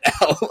Brooklyn right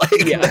now.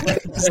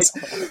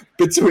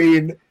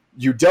 Between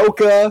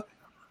Udoka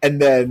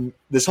and then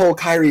this whole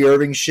Kyrie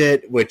Irving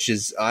shit, which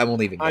is I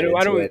won't even get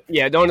into it.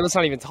 Yeah, let's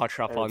not even touch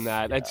up on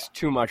that. That's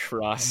too much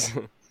for us.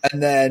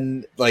 And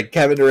then, like,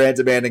 Kevin Durant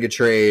demanding a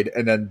trade,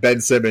 and then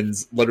Ben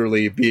Simmons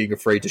literally being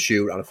afraid to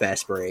shoot on a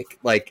fast break.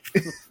 Like,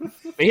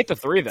 he hit the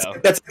 3 though.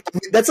 That's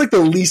like the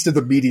least of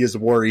the media's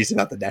worries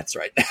about the Nets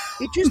right now.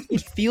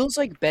 It feels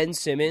like Ben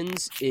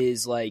Simmons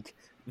is like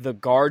the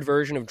guard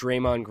version of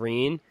Draymond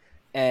Green,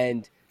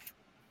 and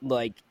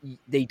like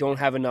they don't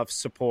have enough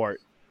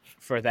support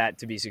for that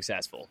to be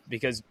successful,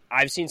 because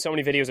I've seen so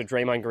many videos of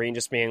Draymond Green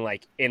just being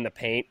like in the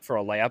paint for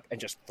a layup and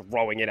just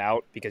throwing it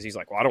out because he's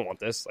like, well, I don't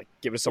want this. Like,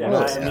 give it someone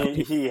else. I mean,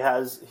 he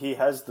has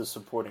the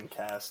supporting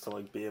cast to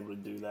like be able to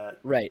do that.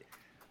 Right.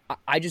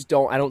 I just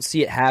don't. I don't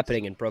see it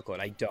happening in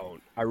Brooklyn. I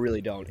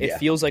really don't. It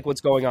feels like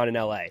what's going on in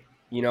LA.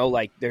 You know,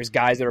 like there's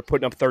guys that are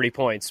putting up 30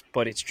 points,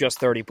 but it's just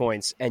 30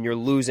 points, and you're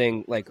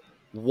losing like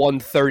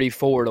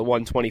 134 to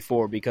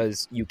 124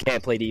 because you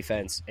can't play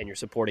defense and your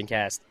supporting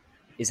cast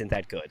isn't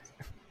that good.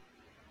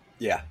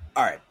 Yeah.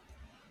 All right.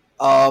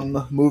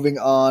 Moving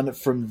on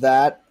from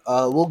that,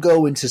 we'll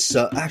go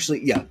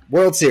into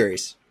World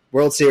Series,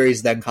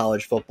 then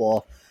college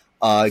football.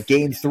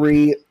 Game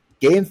 3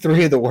 of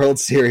the World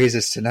Series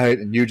is tonight,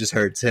 and you just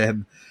heard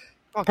Tim.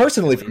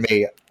 Personally, for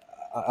me,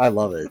 I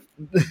love it.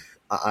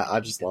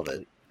 I just love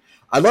it.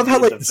 I love how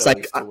like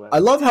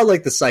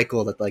the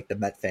cycle that like the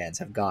Met fans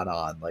have gone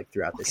on like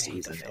throughout the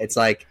season. It's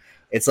like,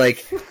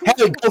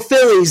 hey, go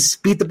Phillies,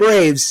 beat the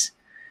Braves.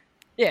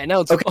 Yeah, now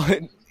it's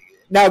okay.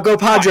 Now go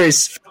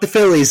Padres, fuck the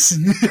Phillies.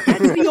 That's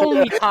the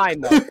only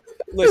time, though.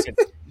 Listen,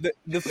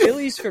 the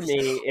Phillies for me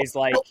is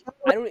like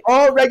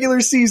all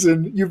regular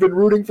season you've been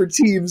rooting for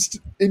teams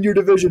in your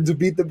division to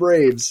beat the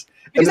Braves.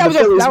 Because that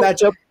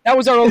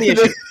was our only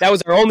issue. That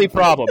was our only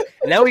problem.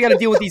 And now we got to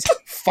deal with these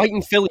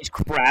fighting Phillies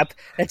crap.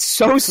 That's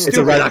so stupid. It's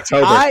a red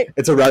October.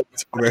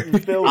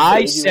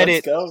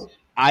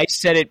 I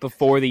said it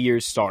before the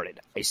year started.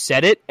 I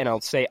said it, and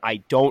I'll say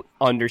I don't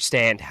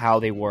understand how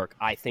they work.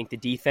 I think the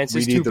defense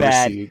is too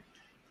bad.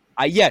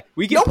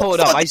 We can pull it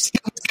up.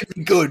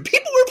 Good.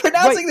 People were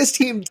pronouncing this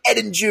team dead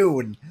in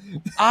June.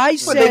 I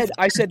said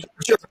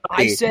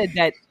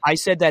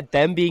that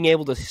them being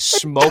able to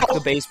smoke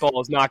the baseball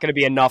is not going to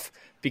be enough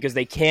because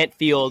they can't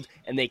field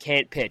and they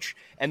can't pitch,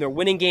 and they're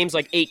winning games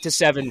like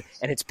 8-7,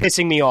 and it's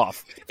pissing me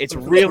off. It's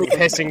really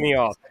pissing me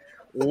off.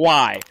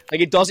 Why?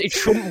 Like it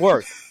shouldn't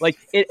work. Like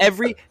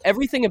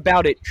everything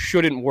about it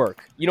shouldn't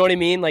work. You know what I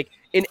mean? Like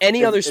in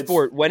any other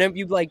sport, whenever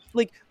you like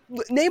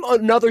name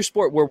another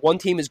sport where one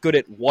team is good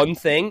at one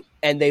thing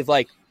and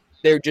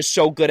they're just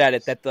so good at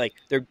it that like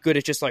they're good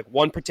at just like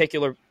one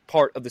particular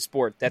part of the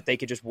sport that they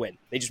could just win.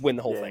 They just win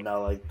the whole thing.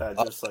 No, like that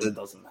just like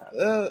doesn't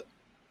happen.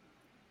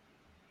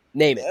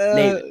 Name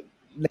it.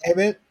 Name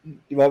it.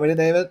 You want me to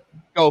name it?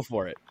 Go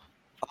for it.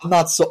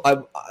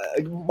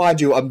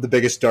 Mind you, I'm the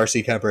biggest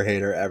Darcy Kemper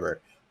hater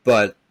ever,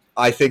 but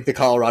I think the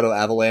Colorado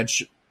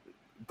Avalanche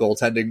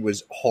goaltending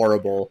was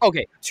horrible.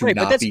 Okay, to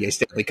not be a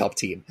Stanley Cup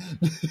team.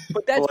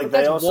 But that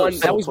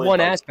was one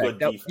aspect.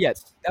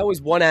 That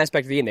was one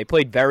aspect of the game. They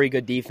played very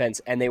good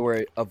defense, and they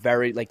were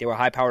they were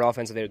high-powered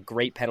offense, and they had a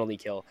great penalty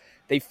kill.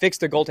 They fixed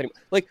their goaltending.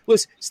 Like,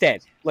 listen, Stan,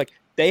 like,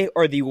 they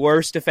are the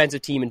worst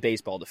defensive team in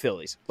baseball, the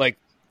Phillies. Like,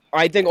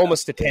 I think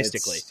almost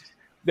statistically.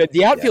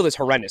 The outfield is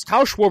horrendous.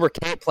 Kyle Schwarber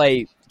can't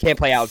play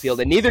outfield,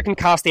 and neither can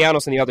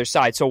Castellanos on the other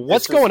side. So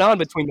what's going on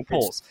between the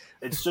poles?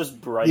 It's just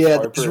Bryce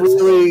Harper. It's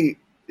really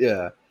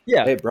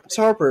Hey, Bryce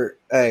Harper.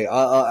 Hey,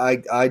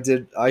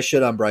 I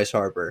shit on Bryce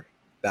Harper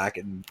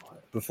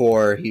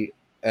before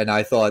and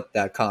I thought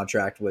that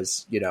contract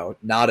was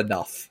not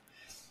enough.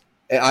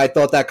 I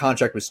thought that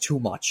contract was too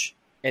much,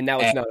 and now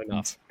it's not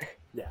enough.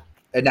 Yeah,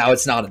 and now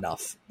it's not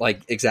enough.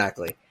 Like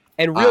exactly.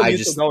 And Real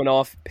Muto going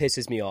off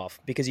pisses me off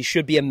because he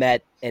should be a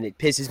Met, and it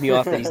pisses me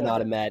off that he's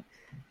not a Met.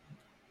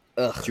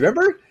 Ugh.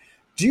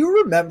 Do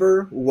you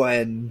remember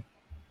when?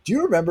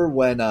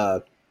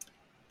 I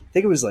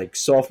think it was like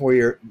sophomore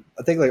year.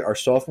 I think like our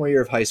sophomore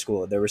year of high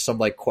school, there were some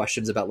like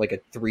questions about like a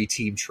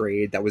 3-team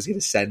trade that was going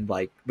to send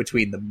like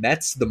between the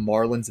Mets, the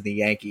Marlins, and the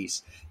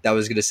Yankees. That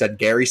was going to send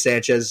Gary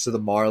Sanchez to the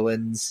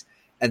Marlins,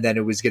 and then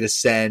it was going to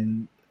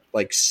send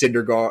like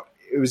Syndergaard.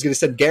 It was going to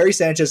send Gary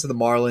Sanchez to the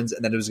Marlins,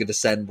 and then it was going to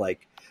send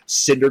like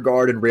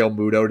Syndergaard and Real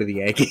Muto to the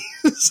Yankees.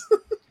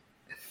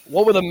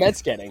 What were the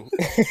Mets getting?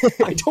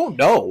 I don't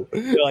know.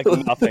 They're like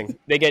nothing.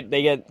 They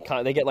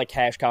get like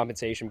cash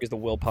compensation because the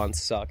Wilpons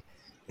suck.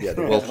 Yeah,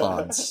 the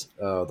Wilpons.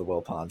 Oh, the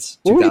Wilpons.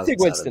 Who do you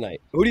think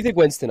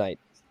wins tonight?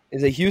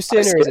 Is it Houston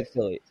or is it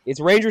Philly? It's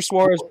Rangers,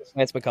 Suarez,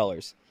 Lance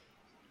McCullers.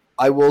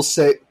 I will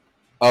say.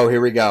 Oh,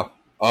 here we go.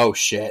 Oh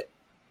shit!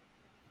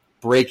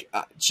 Break.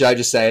 Should I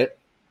just say it?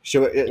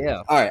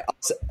 Yeah. All right.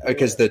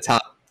 Because the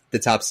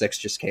top 6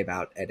 just came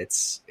out, and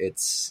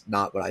it's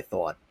not what I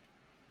thought.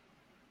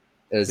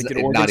 Did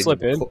Oregon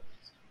slip in?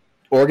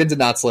 Oregon did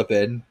not slip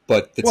in,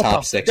 but the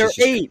top 6. They're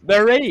 8.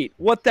 They're 8.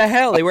 What the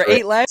hell? They were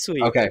 8 last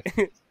week. Okay.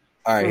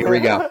 All right, here we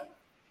go.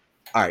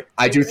 All right,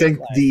 I do think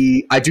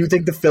the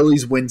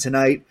Phillies win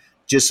tonight,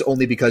 just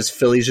only because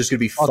Philly's just going to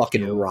be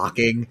fucking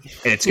rocking,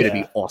 and it's going to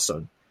be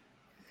awesome.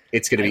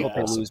 It's going to be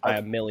awesome. They lose by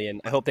a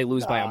million. I hope they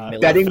lose by a million.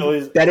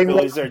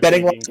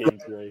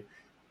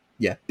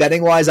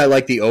 Betting wise, I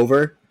like the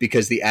over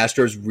because the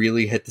Astros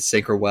really hit the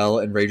sinker well,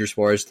 and Ranger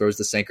Suarez throws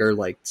the sinker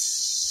like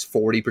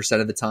 40%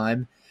 of the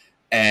time,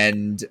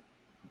 and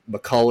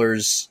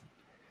McCullers.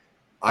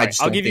 I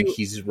just don't think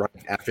he's right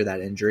after that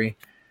injury.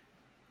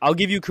 I'll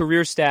give you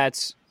career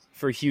stats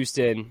for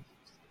Houston.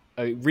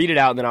 Read it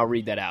out, and then I'll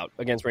read that out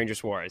against Ranger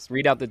Suarez.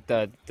 Read out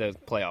the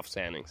playoff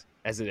standings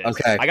as it is.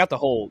 Okay, I got the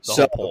whole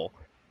poll.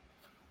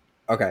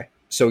 Okay,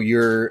 so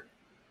you're.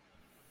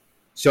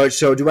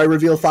 So do I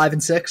reveal 5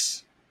 and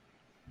 6?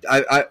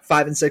 I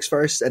 5 and 6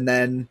 first, and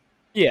then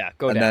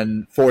go down. And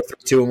then 4, 3,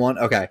 2, and 1.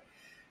 Okay,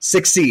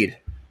 6 seed,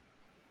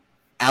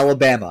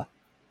 Alabama.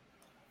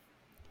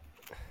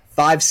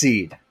 5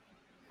 seed.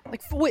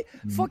 Like, wait,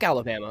 fuck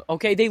Alabama,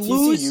 okay? They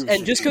lose,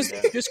 and just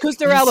because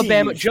they're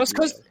Alabama, just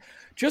because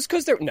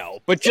they're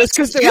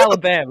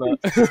Alabama,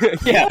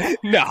 yeah,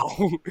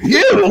 no.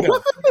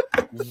 You?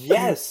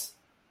 Yes.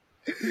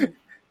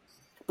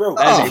 Bro,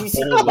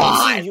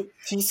 TCU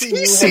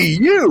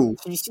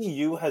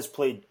has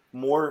played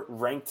more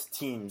ranked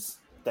teams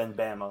than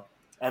Bama.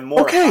 And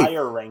more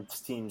higher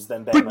ranked teams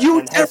than Bama. But you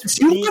have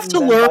to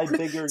learn.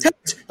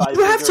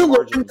 You have to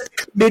learn that the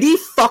committee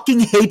fucking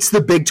hates the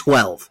Big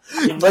 12.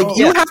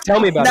 You have to tell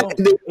me about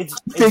it. It's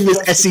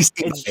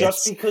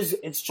just because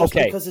it's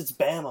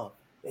Bama.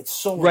 It's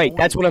so right. annoying.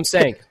 That's what I'm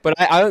saying. But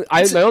I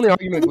my only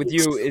argument with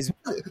you is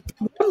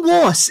one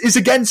loss is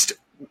against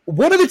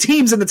one of the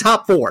teams in the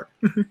top 4.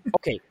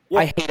 Okay,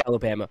 I hate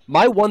Alabama.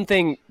 My one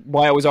thing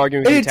why I was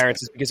arguing with you,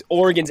 Terrence, is because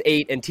Oregon's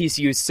 8 and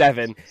TCU's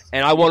 7,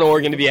 and I want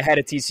Oregon to be ahead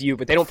of TCU,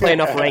 but they don't play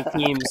enough ranked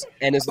teams,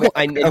 and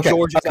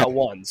Georgia's got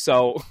 1.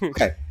 So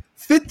okay,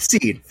 fifth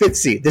seed.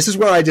 This is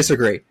where I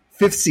disagree.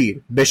 5th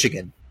seed,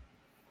 Michigan.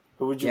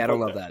 Who would you? I don't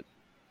love that.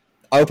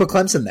 I would put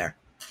Clemson there.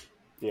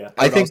 Yeah,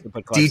 I think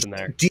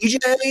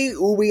DJ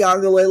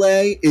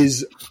Uiagalelei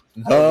is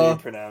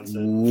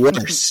the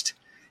worst.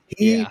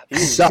 He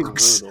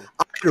sucks.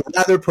 I'd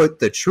rather put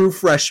the true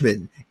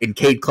freshman in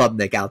Cade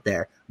Klubnik out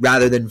there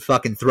rather than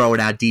fucking throwing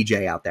out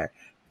DJ out there.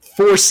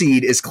 4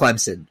 seed is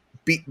Clemson.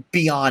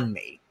 Beyond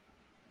me.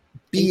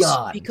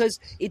 Because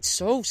it's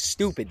so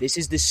stupid. This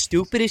is the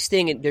stupidest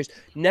thing, and there's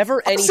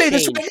never any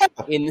change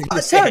in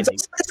the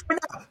standings.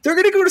 They're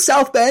going to go to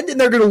South Bend, and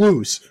they're going to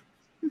lose.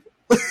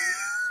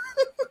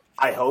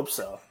 I hope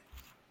so.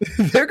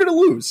 They're going to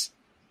lose.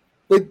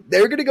 Like,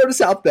 they're going to go to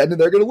South Bend, and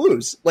they're going to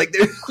lose.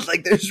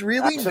 There's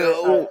really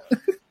no...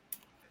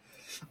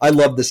 I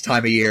love this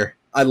time of year.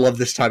 I love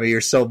this time of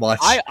year so much.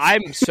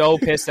 I'm so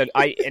pissed that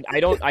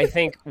I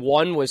think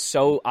 1 was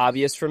so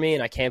obvious for me,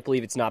 and I can't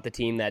believe it's not the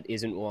team that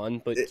isn't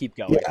 1, but keep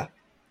going. Yeah.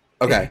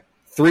 Okay.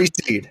 3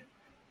 seed.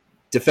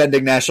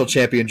 Defending national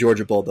champion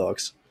Georgia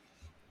Bulldogs.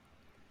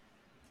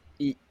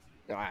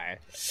 Whatever.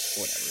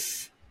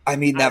 I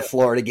mean, that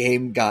Florida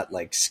game got,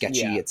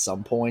 sketchy at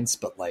some points,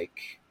 but, I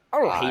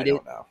don't hate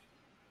it. Know.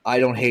 I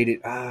don't hate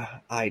it.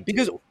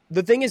 Because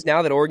the thing is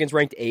now that Oregon's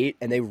ranked 8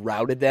 and they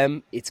routed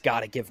them, it's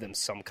got to give them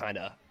some kind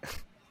of...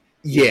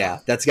 Yeah,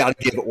 that's got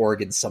to give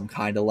Oregon some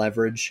kind of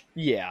leverage.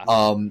 Yeah.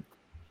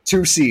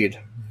 2 seed.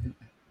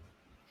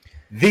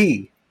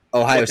 The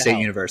Ohio State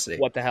University.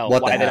 What the hell? Why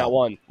are they not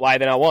one? Why are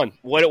they not one?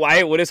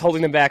 What is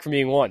holding them back from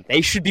being one? They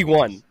should be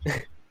one.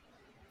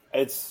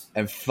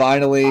 And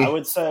finally, I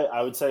would say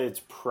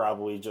it's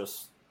probably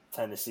just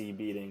Tennessee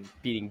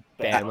beating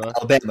Bama.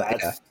 Alabama.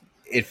 Yeah.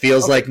 It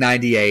feels like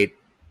 98.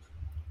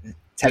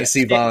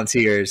 Tennessee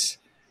Volunteers.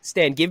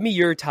 Stan, give me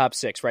your top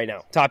 6 right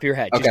now. Top of your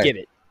head. Just give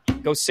it.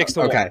 Go 6 to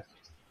 1. Okay.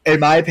 In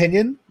my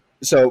opinion,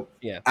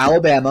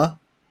 Alabama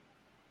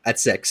at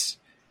 6.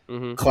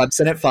 Mm-hmm.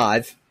 Clemson at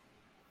 5.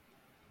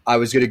 I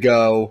was going to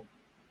go...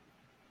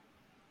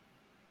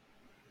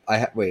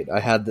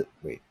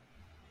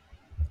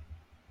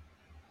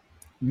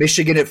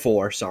 Michigan at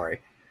 4,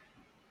 sorry.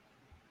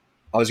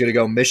 I was going to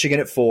go Michigan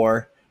at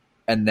 4,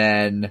 and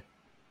then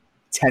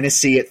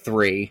Tennessee at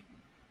 3,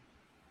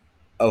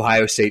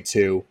 Ohio State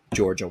 2,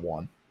 Georgia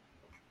 1.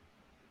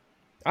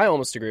 I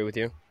almost agree with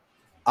you.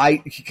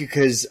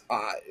 Because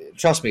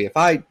trust me,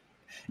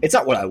 it's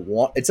not what I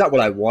want. It's not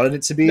what I wanted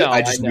it to be.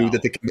 I just knew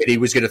that the committee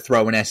was going to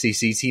throw an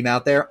SEC team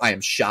out there. I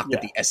am shocked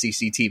that the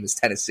SEC team is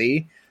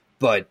Tennessee,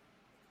 but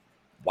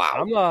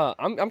wow.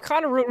 I'm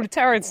kind of rooting with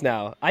Terrence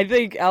now. I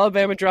think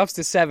Alabama drops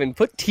to 7.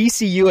 Put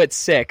TCU at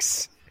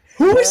 6.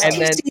 Who is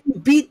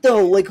TCU beat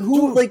though? Like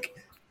who? Like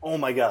oh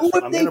my gosh!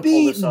 I'm going to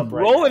pull this up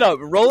right now.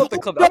 Roll up the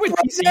clip. I'm with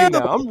TCU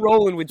now. I'm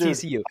rolling with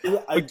TCU.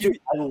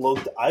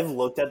 I've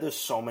looked at this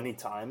so many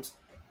times.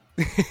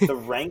 The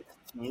ranked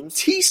teams.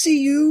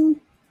 TCU.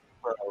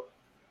 Bro.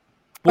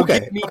 All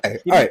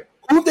right.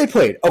 Who have they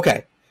played?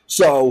 Okay,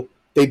 so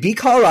they beat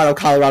Colorado.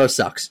 Colorado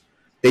sucks.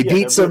 They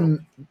beat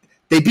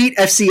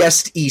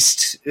FCS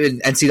East in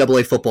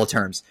NCAA football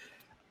terms.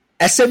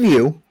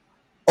 SMU,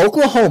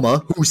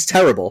 Oklahoma, who's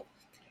terrible.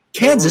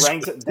 Kansas.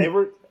 They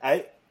were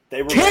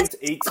ranked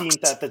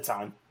 18th at the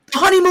time. The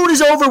honeymoon is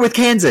over with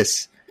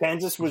Kansas.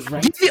 Kansas was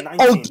ranked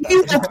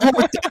 19th.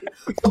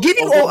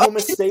 Oklahoma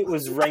State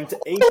was ranked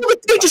 8th.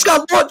 They just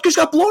got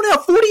blown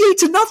out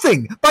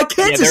 48-0 by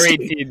Kansas. Yeah,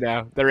 they're 18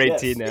 now. They're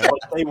 18 now.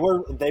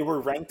 They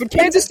were ranked. But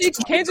Kansas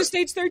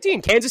State's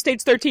 13. Kansas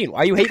State's 13. Why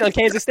are you hating on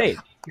Kansas State?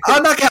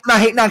 I'm not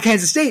hating on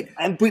Kansas State.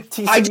 And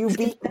TCU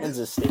beat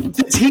Kansas State.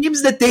 The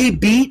teams that they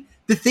beat.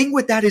 The thing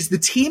with that is the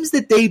teams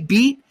that they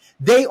beat.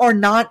 They are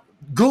not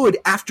good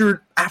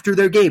after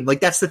their game.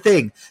 Like that's the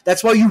thing.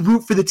 That's why you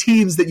root for the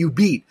teams that you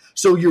beat,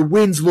 so your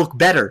wins look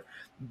better.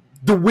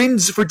 The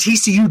wins for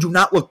TCU do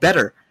not look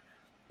better.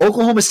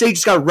 Oklahoma State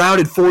just got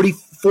routed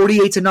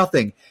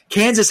 48-0.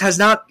 Kansas has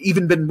not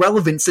even been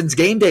relevant since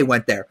game day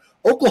went there.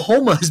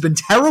 Oklahoma has been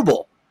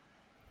terrible.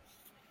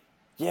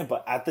 Yeah,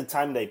 but at the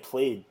time they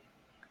played,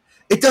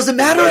 it doesn't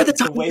matter at the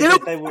time.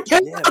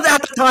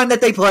 At the time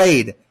that they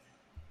played.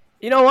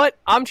 You know what?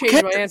 I'm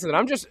changing my answer.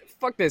 I'm just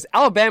fuck this.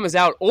 Alabama's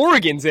out.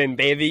 Oregon's in,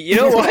 baby. You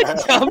know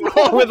what? I'm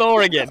going with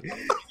Oregon.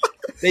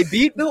 They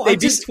beat ranked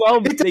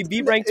 12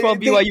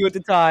 BYU at the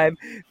time.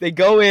 They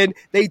go in.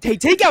 They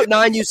take out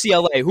 9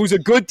 UCLA, who's a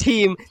good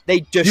team. They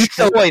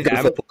destroy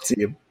them.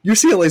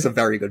 UCLA is a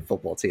very good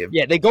football team.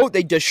 Yeah,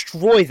 they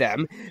destroy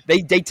them.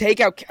 They take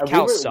out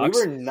Cal sucks.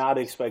 We were not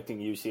expecting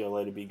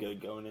UCLA to be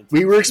good going into.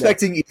 We were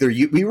expecting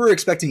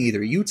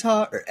either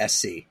Utah or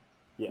SC.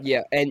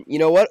 Yeah, and you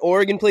know what?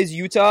 Oregon plays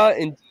Utah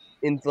in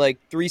like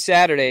 3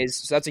 Saturdays,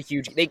 so that's a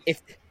huge.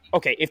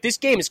 If this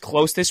game is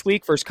close this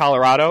week versus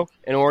Colorado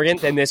and Oregon,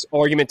 then this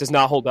argument does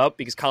not hold up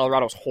because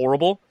Colorado's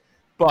horrible.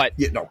 But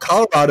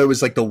Colorado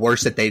is like the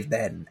worst that they've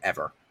been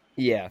ever.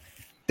 Yeah,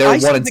 they're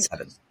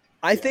 1-7.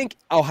 I think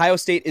Ohio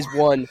State is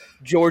 1,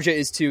 Georgia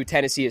is 2,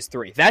 Tennessee is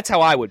 3. That's how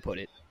I would put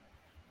it.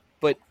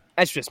 But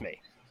that's just me.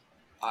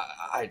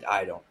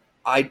 I don't.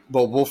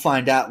 We'll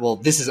find out. Well,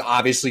 this is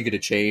obviously going to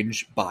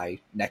change by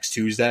next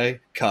Tuesday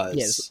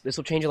because this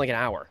will change in like an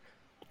hour.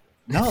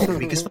 No,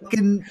 because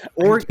fucking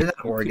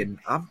Oregon.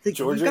 I'm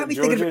thinking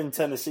Georgia and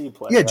Tennessee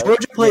play. Yeah, right?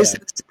 Georgia plays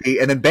Tennessee,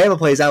 and then Bama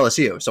plays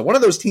LSU. So one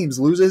of those teams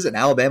loses, and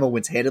Alabama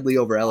wins handedly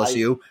over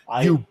LSU.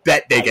 You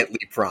bet they get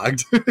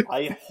leapfrogged.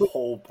 I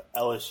hope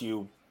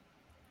LSU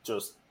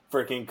just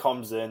freaking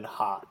comes in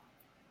hot.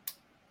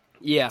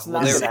 Yeah, it's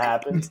not going to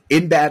happen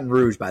in Baton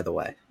Rouge, by the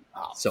way.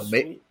 Oh, so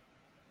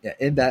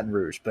in Baton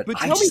Rouge. But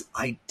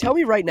tell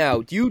me right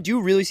now, do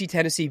you really see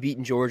Tennessee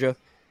beating Georgia?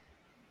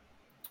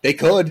 They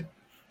could,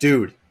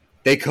 dude.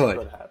 They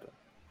could.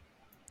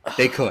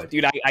 They could.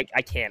 Dude,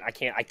 I can't.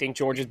 I think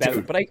Georgia's better.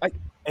 Dude, but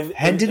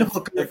Hendon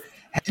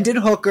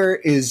Hooker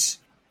is.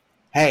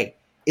 Hey,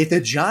 if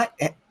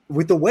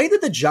with the way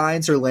that the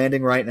Giants are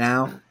landing right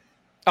now.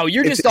 Oh,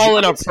 you're just all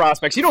in on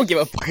prospects. You don't give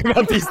a fuck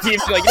about these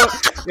teams. You're like,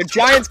 the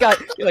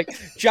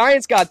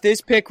Giants got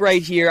this pick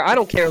right here. I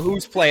don't care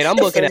who's playing. I'm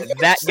looking at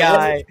that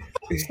guy.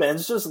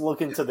 Ben's just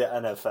looking to the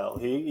NFL.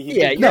 He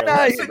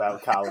cares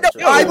about college.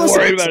 I'm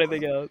worried about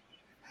anything else.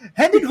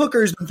 Hendon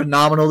Hooker has been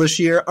phenomenal this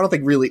year. I don't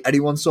think really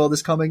anyone saw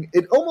this coming.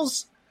 It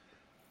almost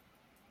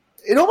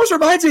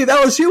reminds me of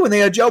LSU when they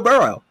had Joe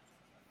Burrow.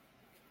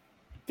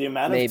 The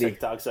amount of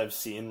TikToks I've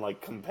seen, like,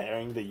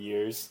 comparing the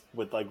years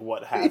with, like,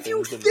 what happens. If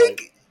you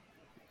think...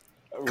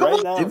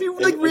 if you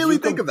really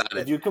think about it.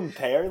 If you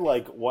compare,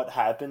 like, what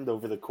happened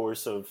over the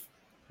course of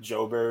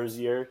Joe Burrow's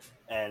year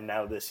and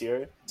now this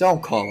year...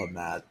 Don't call him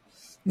that.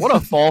 What a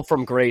fall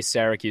from grace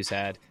Syracuse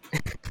had.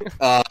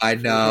 I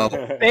know.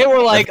 They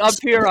were, like, up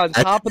here on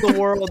top of the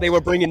world. They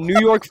were bringing New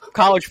York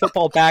college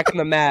football back on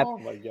the map. Oh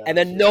my God. And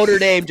then Notre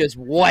Dame just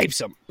wipes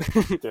them.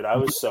 Dude, I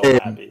was so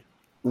happy.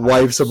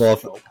 Wipes them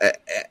off.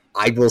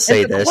 I will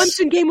say this.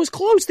 The Clemson game was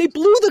close. They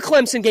blew the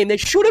Clemson game. They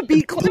should have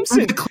beat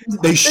Clemson.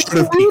 They should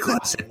have beat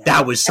Clemson.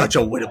 That was such a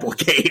winnable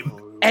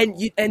game.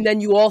 And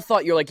then you all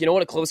thought, you're like, you know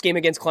what, a close game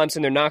against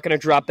Clemson. They're not going to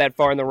drop that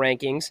far in the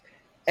rankings.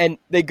 And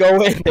they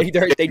go in,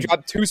 they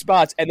drop 2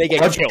 spots, and they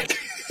get killed.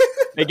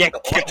 They get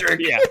killed.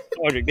 Yeah,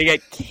 they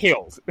get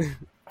killed.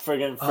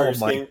 Friggin'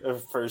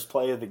 first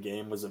play of the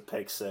game was a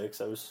pick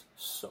 6. I was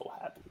so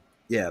happy.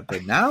 Yeah,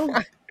 but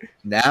now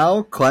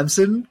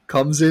Clemson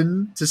comes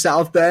in to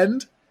South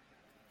Bend.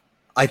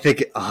 I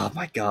think, oh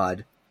my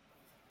God.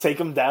 Take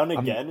them down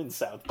again in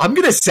South Bend. I'm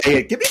going to say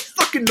it. Give me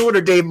fucking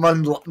Notre Dame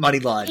money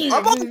line.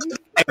 I'm all into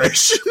the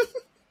Irish.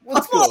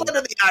 All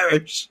into the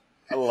Irish.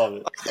 I love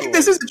it. I think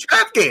this is a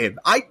trap game.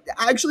 I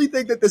actually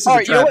think that this is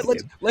a trap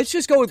game.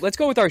 Let's go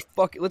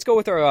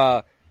with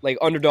our like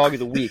underdog of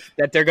the week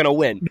that they're gonna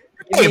win.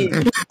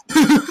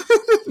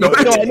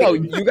 No,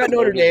 you got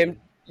Notre Dame.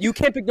 You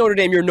can't pick Notre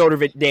Dame. You're a Notre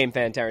Dame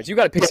fan, Terrence. You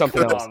got to pick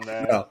something else.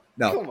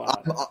 No.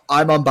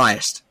 I'm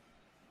unbiased.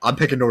 I'm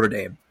picking Notre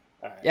Dame.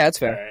 Right. Yeah, that's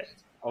fair. All right.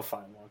 I'll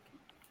find one.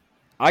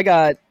 I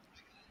got.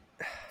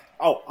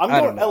 I'm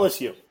going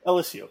LSU.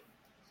 LSU.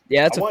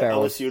 Yeah, that's a fair one. I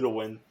want LSU to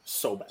win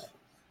so bad.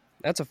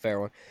 That's a fair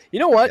one. You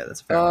know what? Yeah,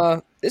 that's a fair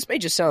one. This may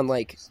just sound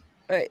like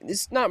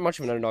this is not much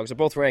of an underdog. They're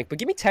both ranked, but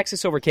give me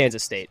Texas over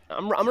Kansas State.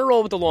 I'm gonna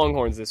roll with the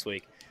Longhorns this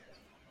week.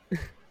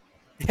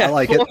 I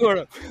like it.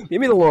 Give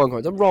me the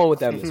Longhorns. I'm rolling with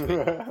them this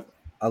week.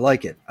 I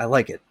like it.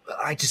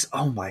 I just,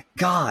 oh my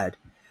God.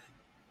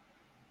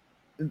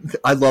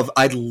 I love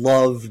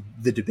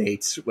the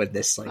debates when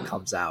this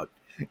comes out.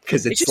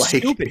 Because it's just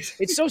stupid.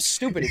 It's so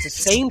stupid. It's the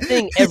same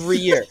thing every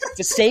year.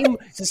 It's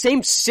the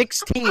same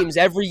 6 teams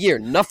every year.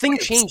 Nothing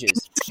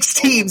changes. 6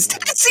 teams.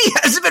 Tennessee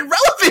hasn't been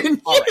relevant in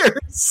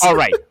years. All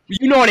right.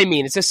 You know what I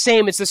mean. It's the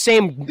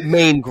same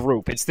main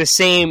group. It's the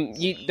same.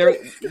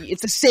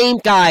 It's the same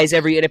guys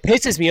every. And it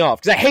pisses me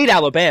off because I hate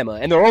Alabama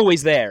and they're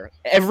always there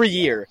every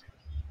year.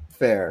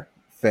 Fair.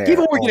 Give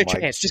Oregon a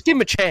chance. Just give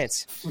them a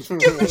chance. Give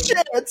them a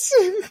chance.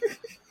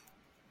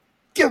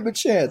 Give him a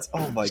chance.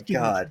 Oh, my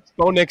God.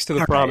 Go next to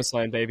the promised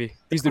line, baby.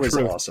 He's the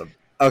truth. Awesome.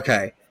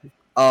 Okay.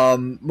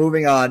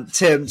 Moving on.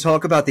 Tim,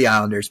 talk about the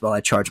Islanders while I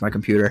charge my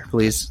computer,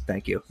 please.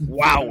 Thank you.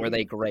 Wow, were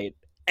they great.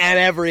 At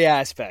every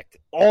aspect.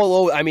 All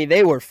over. I mean,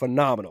 they were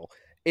phenomenal.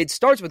 It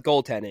starts with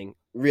goaltending,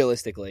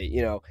 realistically,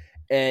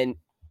 and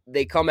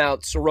they come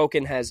out.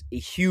 Sorokin has a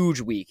huge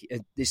week.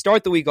 They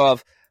start the week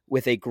off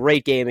with a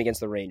great game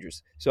against the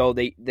Rangers. So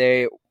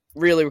they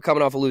really were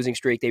coming off a losing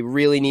streak. They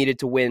really needed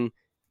to win.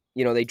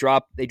 They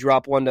drop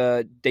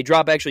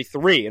actually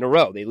 3 in a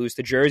row. They lose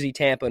to Jersey,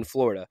 Tampa, and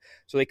Florida.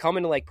 So they come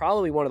into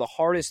probably one of the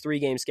hardest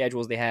 3-game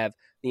schedules they have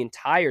the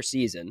entire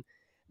season.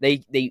 I'm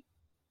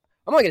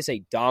not going to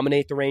say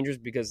dominate the Rangers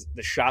because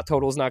the shot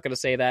total is not going to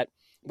say that,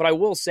 but I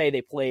will say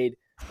they played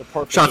the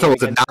perfect shot total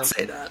did not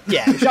say that.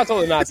 Yeah, the shot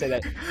total did not say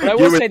that. But I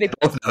will say they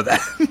both know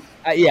that.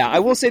 I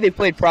will say they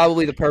played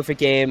probably the perfect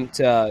game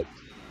to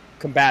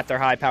combat their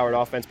high-powered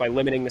offense by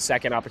limiting the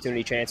second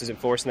opportunity chances and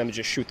forcing them to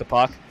just shoot the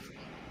puck.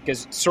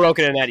 Because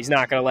Sorokin in that, he's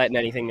not going to let in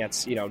anything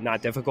that's,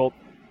 not difficult.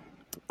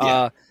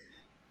 Yeah.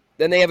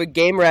 Then they have a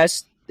game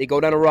rest. They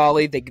go down to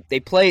Raleigh. They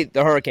play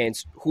the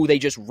Hurricanes, who they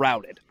just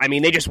routed. I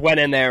mean, they just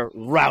went in there,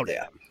 routed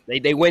them.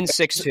 They win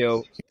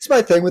 6-2. It's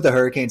my thing with the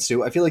Hurricanes,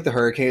 too. I feel like the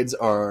Hurricanes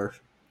are...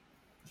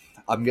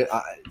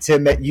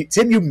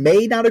 Tim, you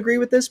may not agree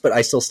with this, but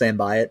I still stand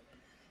by it.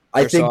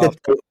 I think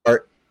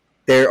that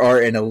they are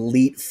an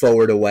elite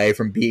forward away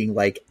from being,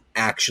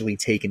 actually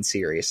taken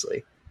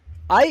seriously.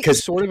 I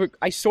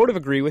sort of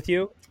agree with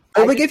you.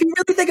 If you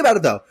really think about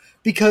it, though,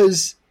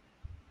 because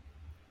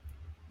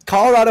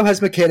Colorado has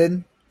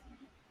McKinnon,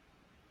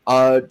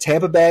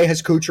 Tampa Bay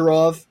has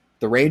Kucherov,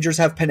 the Rangers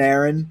have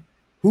Panarin.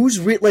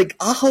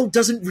 Aho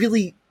doesn't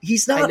really.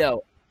 He's not.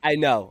 I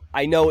know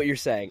what you're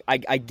saying.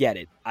 I get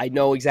it. I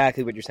know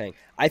exactly what you're saying.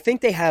 I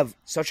think they have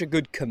such a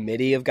good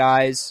committee of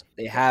guys.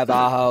 They have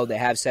Aho. They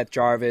have Seth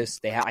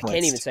Jarvis. I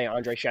can't even say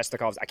Andrei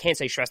Shestakov. I can't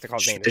say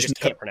Shestakov's name. I just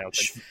can't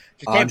pronounce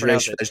it. Andrei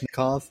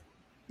Shestakov.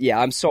 Yeah,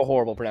 I'm so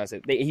horrible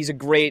pronouncing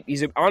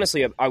it.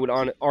 Honestly, I would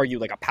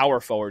argue a power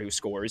forward who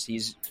scores.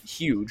 He's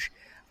huge.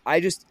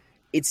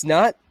 It's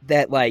not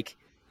that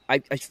I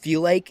feel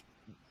like,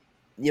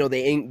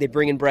 they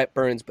bring in Brett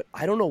Burns, but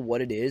I don't know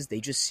what it is. They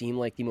just seem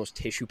like the most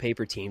tissue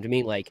paper team to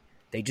me.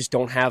 They just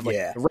don't have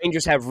the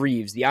Rangers have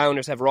Reeves, the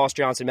Islanders have Ross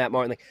Johnson, Matt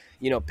Martin,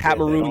 Pat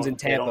Maroon's in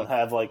Tampa. They don't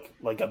have a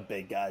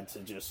big guy to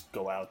just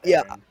go out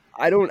there. Yeah.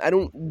 I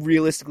don't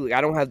realistically.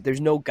 There's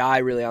no guy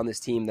really on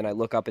this team that I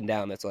look up and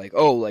down that's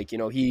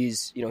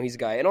he's a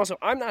guy. And also,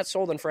 I'm not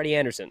sold on Freddie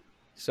Anderson.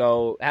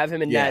 So have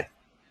him in net.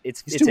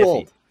 it's too iffy.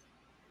 old.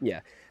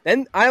 Yeah.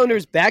 Then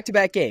Islanders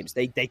back-to-back games.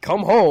 They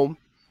come home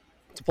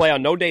to play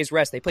on no days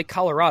rest. They play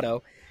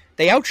Colorado.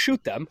 They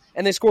outshoot them,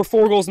 and they score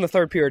 4 goals in the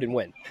third period and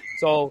win.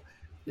 So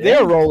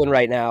they're rolling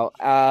right now.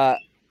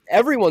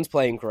 Everyone's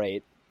playing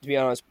great, to be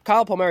honest.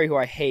 Kyle Palmieri, who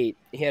I hate,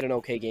 he had an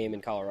okay game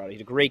in Colorado. He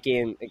had a great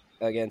game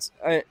against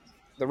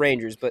the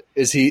Rangers. But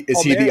is he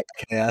the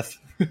IKF?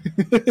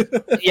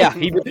 Yeah,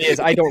 he really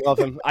is. I don't love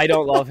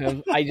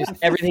him.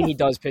 Everything he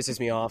does pisses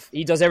me off.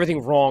 He does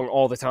everything wrong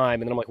all the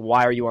time, and then I'm like,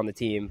 why are you on the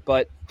team?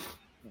 But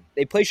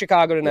they play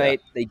Chicago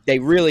tonight. Yeah. They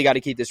really got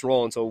to keep this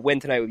rolling, so a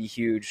win tonight would be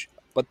huge.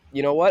 But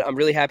you know what? I'm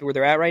really happy where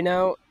they're at right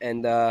now,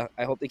 and I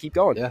hope they keep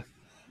going. Yeah.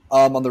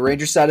 On the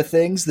Rangers side of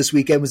things, this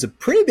weekend was a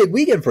pretty big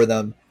weekend for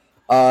them.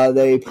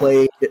 They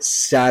played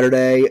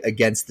Saturday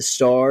against the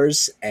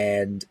Stars,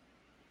 and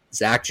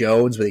Zach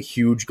Jones with a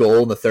huge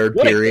goal in the third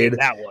period.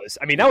 That was.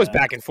 I mean, that was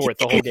back and forth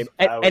the whole game.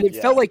 And it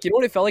felt like, you know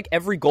what it felt like?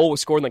 Every goal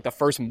was scored in like the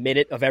first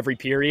minute of every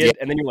period,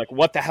 and then you're like,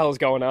 what the hell is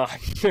going on?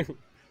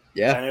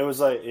 Yeah. And it was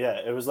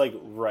like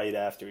right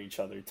after each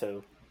other,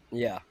 too.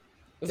 Yeah.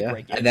 It was a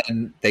great game. And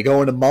then they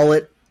go into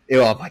Mullet.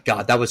 Oh, my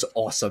God, that was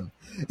awesome.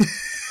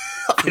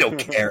 I don't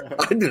care.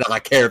 I do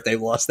not care if they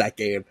lost that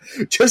game.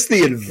 Just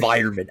the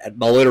environment at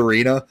Mullet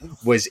Arena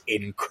was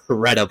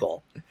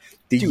incredible.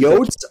 The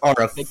Yotes are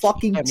a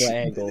fucking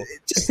angle.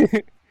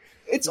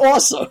 It's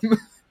awesome.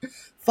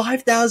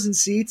 5,000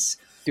 seats.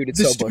 Dude,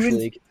 it's so Bush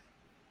League.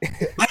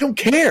 I don't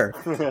care.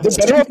 They're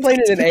better off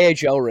playing in an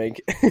AHL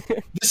rink.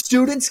 The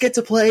students get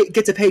to pay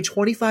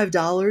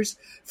 $25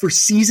 for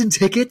season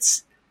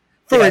tickets.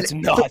 That's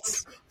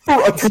nuts.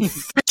 For a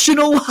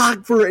professional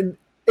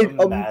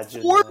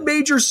a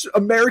major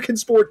American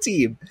sport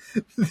team.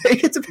 They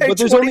get to pay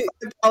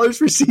 $25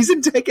 for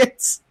season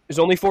tickets. There's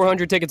only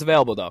 400 tickets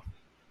available, though.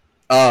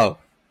 Oh.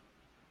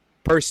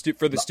 For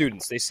the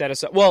students. They set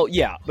us up. Well,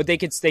 yeah, but they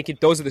could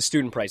those are the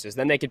student prices.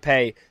 Then they could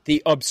pay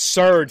the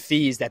absurd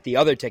fees that the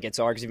other tickets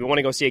are, because if you want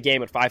to go see a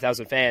game with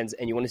 5,000 fans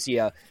and you want to see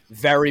a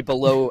very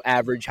below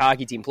average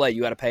hockey team play,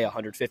 you got to pay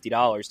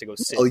 $150 to go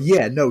sit. Oh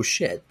yeah, no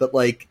shit. But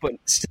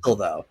still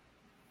though.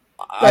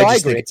 I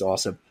just think it's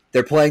awesome.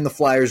 They're playing the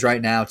Flyers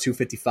right now,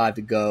 2:55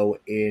 to go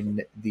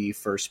in the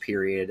first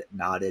period,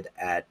 knotted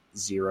at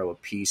 0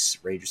 apiece.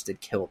 Rangers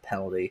did kill a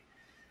penalty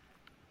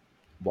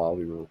while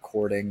we were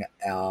recording.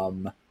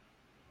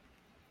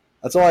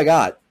 That's all I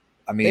got.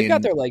 I mean, they've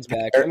got their legs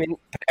back.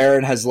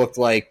 Panarin has looked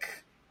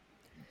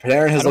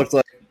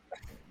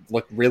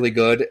really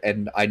good,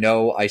 and I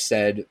know I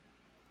said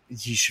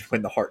he should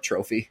win the Hart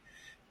Trophy,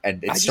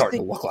 and it's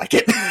starting to look like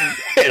it.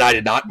 And I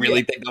did not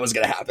really think that was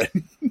going to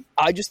happen.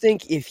 I just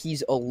think if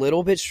he's a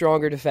little bit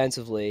stronger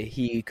defensively,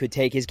 he could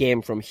take his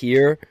game from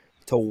here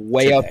to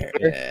way up there.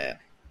 Yeah.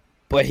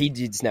 But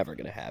it's never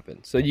going to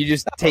happen. So you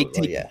just take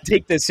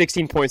the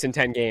 16 points in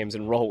 10 games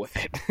and roll with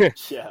it.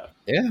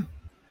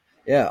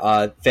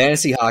 Yeah.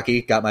 Fantasy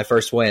hockey got my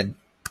first win.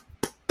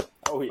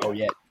 Oh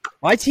yeah.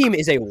 My team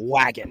is a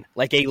wagon,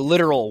 like a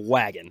literal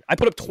wagon. I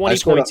put up 20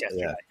 points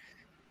yesterday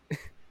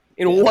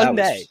in one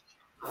day.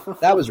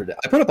 That was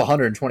ridiculous. I put up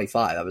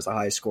 125. That was the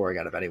highest scoring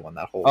out of anyone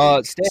that whole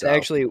week. Stan,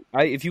 actually,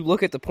 if you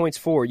look at the points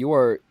for, you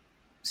are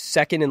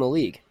second in the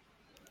league.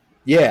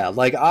 Yeah,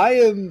 I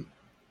am.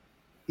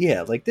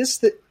 Yeah,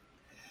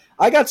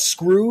 I got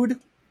screwed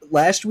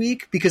last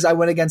week because I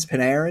went against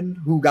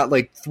Panarin, who got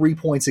 3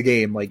 points a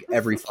game,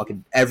 every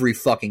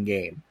fucking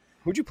game.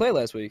 Who'd you play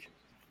last week?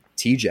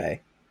 TJ.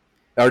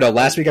 Or no,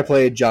 last week I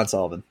played John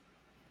Sullivan.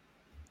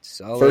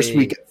 First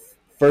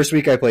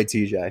week I played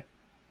TJ.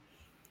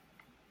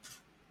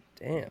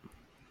 Damn.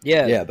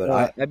 Yeah, but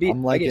I'm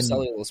liking... I gave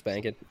Sully a little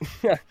spanking.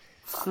 Yeah.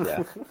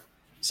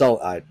 So,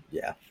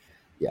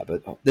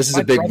 but this is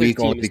a big week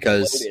only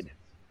because... Loaded.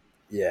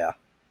 Yeah.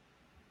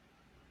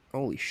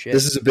 Holy shit.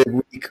 This is a big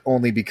week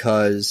only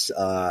because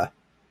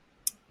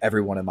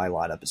everyone in my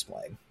lineup is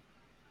playing.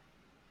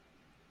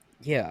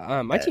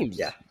 Yeah, my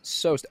team's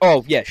so...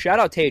 Oh, yeah, shout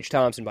out Tage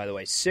Thompson, by the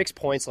way. 6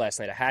 points last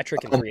night, a hat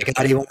trick and 3 assists.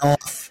 God, he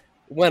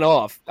went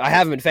off. I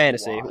have him in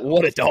fantasy. Wow.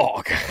 What a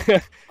dog.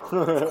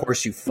 Of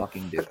course you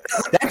fucking do.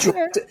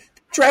 That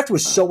draft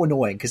was so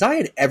annoying because I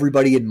had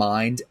everybody in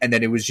mind, and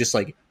then it was just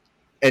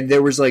and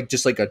there was a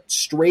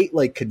straight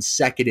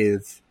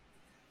consecutive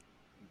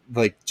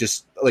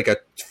just a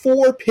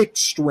 4-pick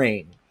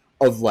string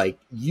of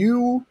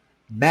you,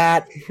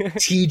 Matt,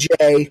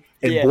 TJ,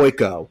 and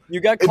Boyko.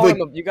 You got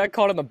caught you got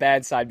caught on the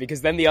bad side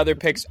because then the other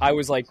picks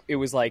it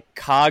was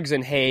Cogs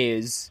and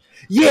Hayes.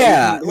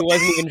 Yeah, who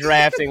wasn't even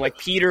drafting,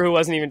 Peter, who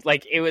wasn't even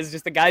it was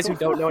just the guys who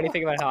don't know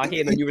anything about hockey,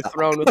 and then you were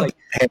thrown with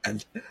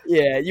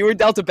you were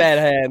dealt a bad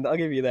hand. I'll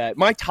give you that.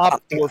 My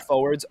top 4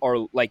 forwards are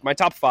my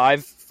top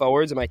 5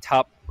 forwards and my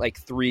top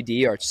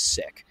 3D are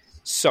sick,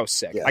 so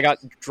sick. Yeah. I got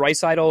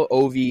Draisaitl,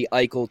 Ovi,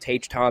 Eichel,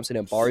 Tage Thompson,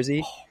 and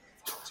Barzy,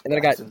 and then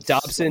I got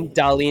Dobson,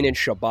 Dahlin, and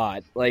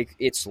Shabbat.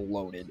 It's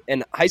loaded,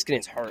 and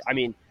Heiskanen's hurt. I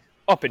mean,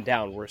 up and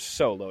down, we're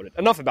so loaded.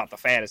 Enough about the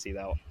fantasy,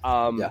 though.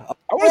 I want to talk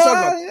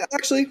about...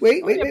 Actually,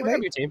 wait. Bring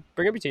up your team.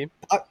 Bring up your team.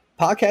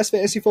 Podcast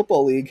Fantasy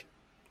Football League.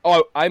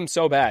 Oh, I'm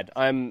so bad.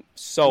 I'm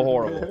so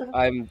horrible.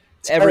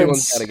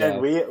 Everyone's got to go.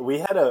 We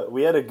had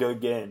a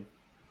good game.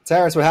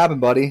 Terrence, what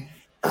happened, buddy?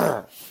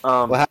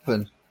 What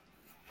happened?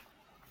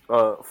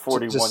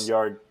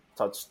 41-yard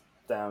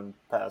touchdown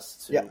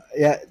pass.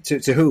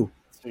 To who?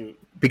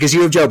 Because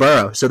you have Joe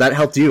Burrow, so that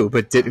helped you.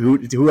 But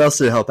who else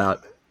did it help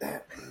out?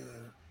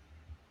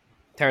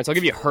 Terrence, I'll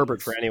give you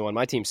Herbert for anyone.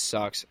 My team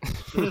sucks.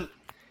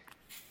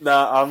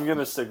 Nah, I'm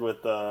gonna stick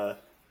with the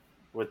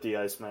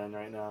Iceman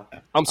right now.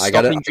 I'm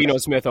stuffing Geno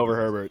Smith over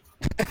Herbert.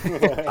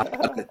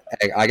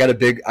 I got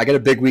a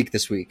big week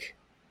this week.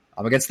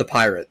 I'm against the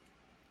Pirate.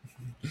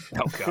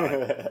 Oh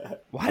God!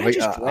 Why did I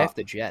just draft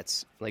the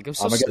Jets? Like, it was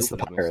so I'm against the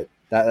Pirate.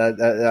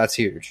 That's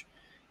huge.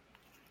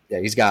 Yeah,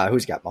 who's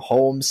got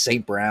Mahomes,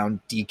 St. Brown,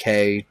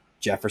 DK,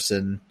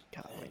 Jefferson.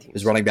 God,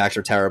 his running backs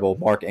are terrible.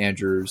 Mark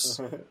Andrews.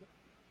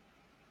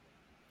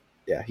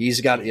 Yeah,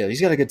 he's got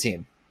a good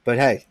team. But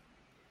hey,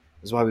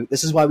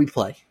 this is why we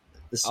play.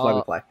 This is why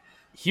we play.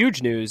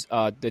 Huge news.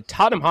 The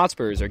Tottenham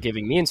Hotspurs are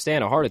giving me and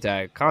Stan a heart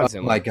attack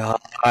constantly. Oh my God.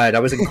 I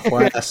was in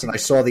class and I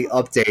saw the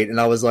update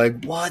and I was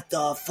like, what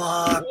the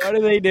fuck? What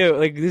do they do?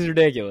 Like, this is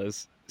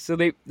ridiculous. So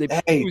they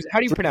how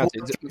do you pronounce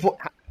it?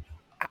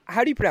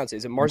 How do you pronounce it?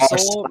 Is it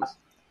Marseille?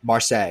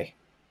 Marseille.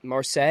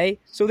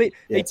 So they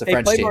play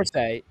team.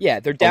 Marseille. Yeah,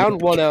 they're down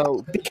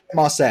 1-0.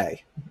 Marseille.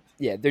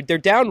 Yeah, they're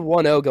down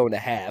 1-0 going to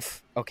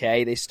half.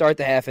 Okay, they start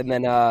the half and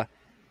then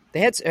they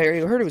had. I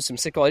heard it was some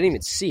sick goal. I didn't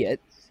even see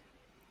it.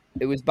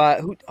 It was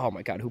by who? Oh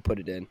my God, who put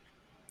it in?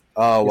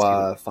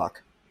 Oh,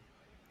 fuck!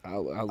 I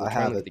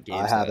have it.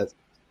 I have it.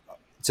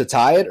 To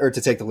tie it or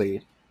to take the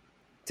lead?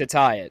 To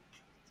tie it.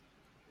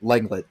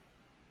 Lenglet,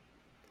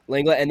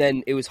 and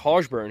then it was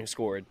Hojbjerg who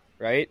scored,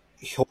 right?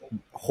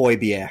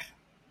 Højbjerg.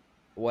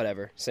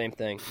 Whatever, same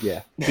thing.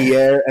 Yeah,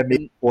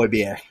 Pierre-Emile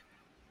Højbjerg.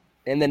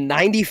 In the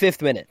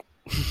 95th minute.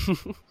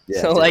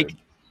 Yeah, so, like...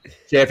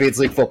 Champions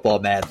League football,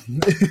 man.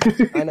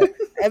 I know.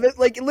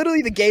 Like,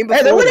 literally the game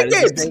before. They're winning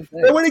games.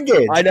 They're winning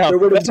games. I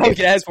know. That's all you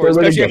can ask for,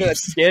 especially after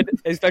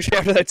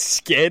that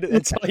skid.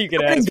 That's all you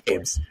can ask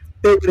for.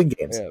 They're winning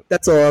games. Yeah.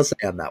 That's all I'll say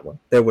on that one.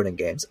 They're winning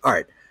games. All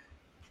right.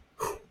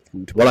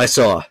 What I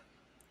saw.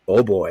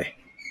 Oh, boy.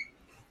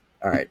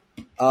 All right.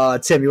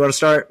 Tim, you want to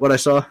start what I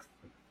saw?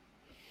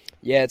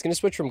 Yeah, it's going to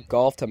switch from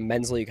golf to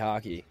men's league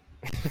hockey.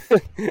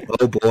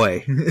 Oh,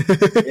 boy.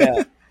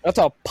 Yeah. Not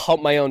to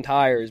pump my own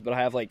tires, but I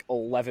have like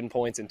 11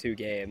 points in 2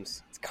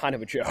 games. It's kind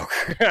of a joke.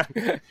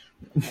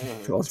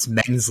 Well, it's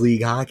men's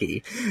league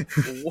hockey.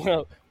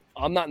 Well,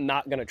 I'm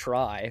not going to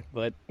try,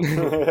 but,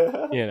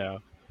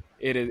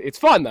 it's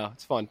fun, though.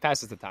 It's fun.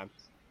 Passes the time.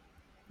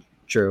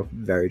 True.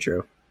 Very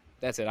true.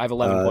 That's it. I have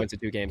 11 points in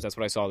 2 games. That's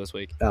what I saw this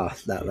week. Oh,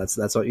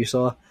 that's what you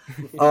saw?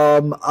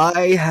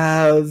 I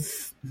have...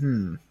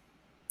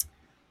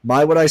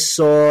 what I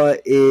saw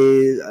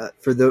is,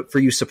 for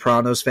you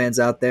Sopranos fans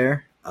out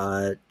there,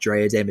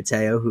 Drea De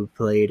Matteo, who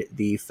played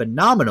the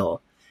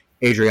phenomenal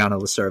Adriana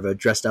Lacerva,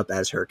 dressed up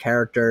as her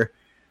character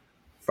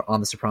on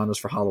The Sopranos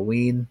for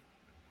Halloween.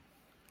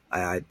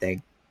 I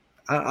think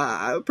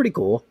pretty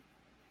cool.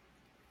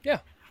 Yeah.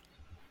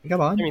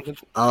 Come on. I mean,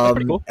 that's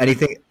pretty cool.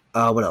 Anything?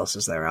 What else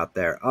is there out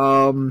there?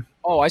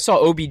 I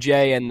saw OBJ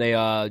and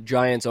the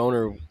Giants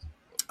owner.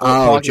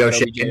 Joe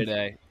Shane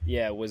today.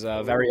 Yeah, was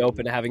very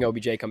open to having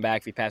OBJ come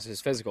back if he passes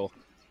his physical.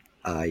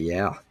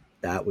 Yeah.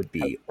 That would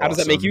be How does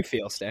that make you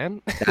feel,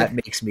 Stan? That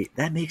makes me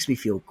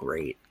feel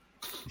great.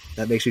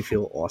 That makes me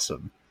feel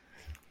awesome.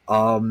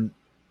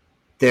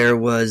 There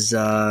was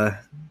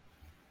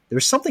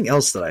something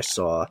else that I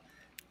saw.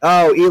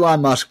 Oh,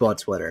 Elon Musk bought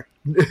Twitter.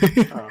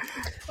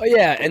 Oh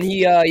yeah, and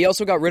he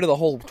also got rid of the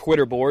whole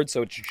Twitter board,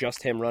 so it's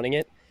just him running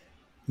it.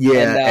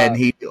 Yeah, and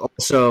he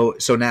also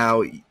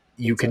now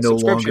you can no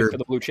longer for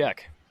the blue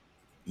check.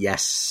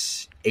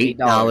 Yes,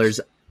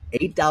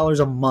 $8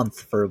 a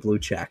month for a blue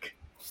check.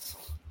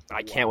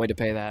 I can't wait to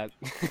pay that.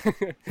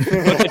 Put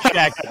the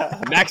check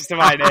next to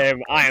my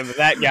name. I am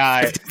that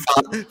guy.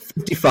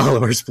 50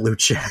 followers, blue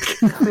check.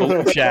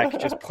 Blue check.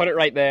 Just put it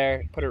right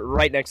there. Put it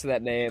right next to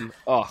that name.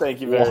 Oh,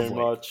 thank you very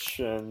much.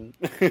 And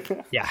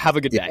yeah, have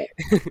a good day.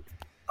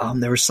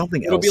 There was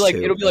something else. It'll be like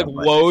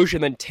Woj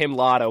and then Tim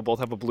Lotto both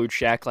have a blue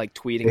check, like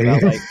tweeting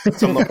about like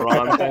some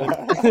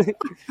LeBron thing.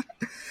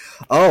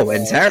 Oh,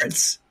 and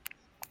Terrence,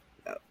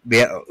 we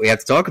have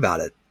to talk about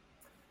it.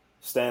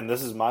 Stan,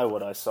 this is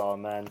what I saw,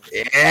 man.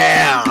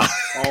 Yeah.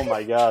 Oh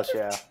my gosh,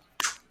 yeah.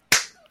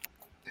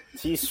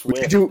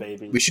 T-Swift,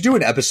 baby. We should do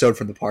an episode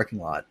from the parking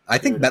lot. I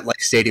think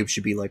MetLife Stadium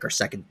should be like our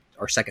second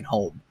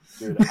home.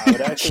 Dude, I would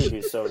actually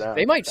be so down.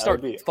 They might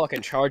start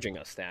fucking charging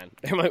us, Stan.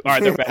 All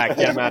right, they're back.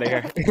 Get them out of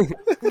here.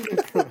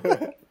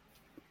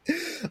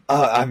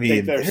 I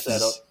mean, they're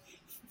set up.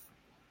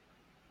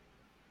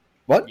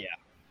 What? Yeah.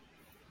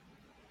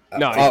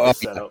 No,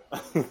 set up.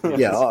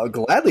 Yeah, I'll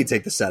gladly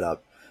take the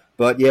setup.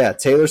 But yeah,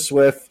 Taylor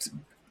Swift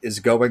is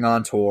going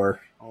on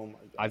tour. Oh my God.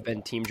 I've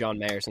been Team John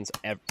Mayer since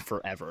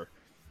forever.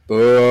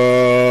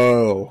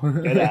 Boo!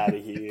 Get out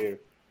of here.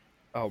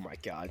 Oh my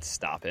God,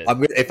 stop it.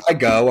 If I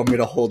go, I'm going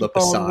to hold up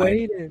a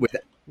sign.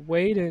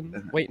 Waiting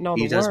on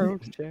the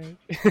world.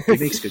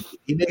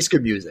 He makes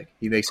good music.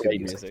 He makes good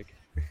music.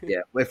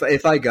 Yeah,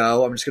 if I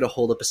go, I'm just gonna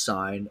hold up a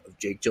sign of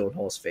Jake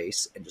Gyllenhaal's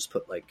face and just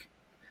put like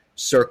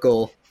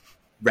circle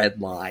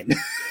red line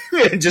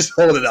and just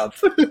hold it up.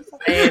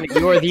 And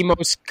you're the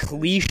most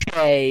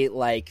cliche,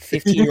 like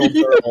 15-year-old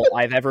girl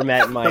I've ever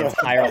met in my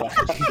entire life.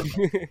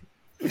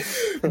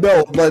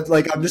 No, but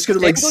like I'm just gonna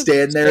like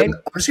stand there. I'm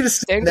just gonna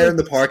stand there in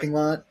the parking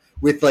lot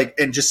with like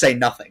and just say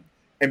nothing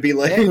and be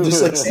like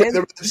just like stand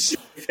there with a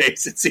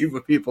face and see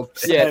what people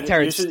think. Yeah,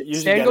 Terrence.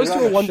 Stan goes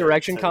to a One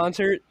Direction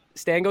concert.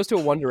 Stan goes to a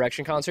One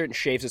Direction concert and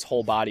shaves his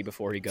whole body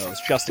before he goes,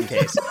 just in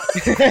case.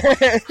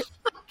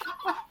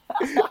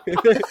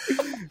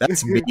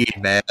 That's mean,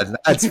 man.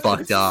 That's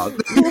fucked up.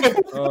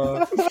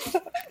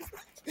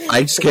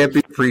 I just can't be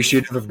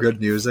appreciative of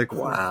good music.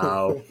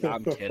 Wow.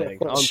 I'm kidding.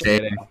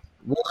 Kidding.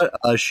 What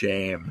a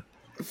shame.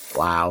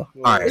 Wow.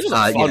 All right.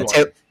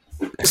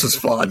 This was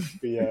fun.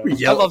 Yeah.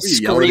 I love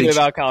screaming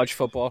about college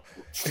football.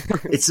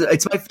 It's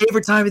my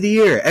favorite time of the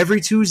year. Every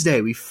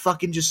Tuesday, we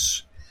fucking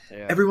just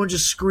everyone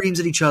just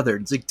screams at each other.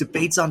 It's like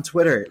debates on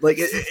Twitter. Like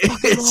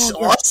it's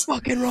wrong. awesome.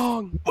 Fucking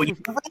wrong. Oh, you're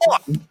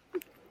wrong.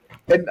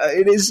 And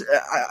it is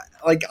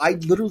I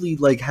literally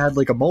like had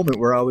like a moment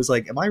where I was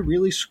like, am I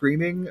really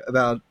screaming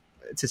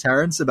to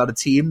Terrence about a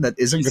team that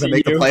isn't going to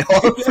make the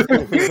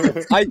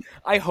playoff?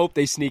 I hope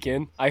they sneak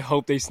in.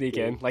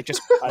 Like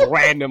just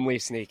randomly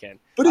sneak in.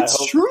 But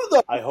it's true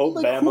though. I hope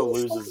like, Bama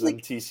loses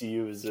and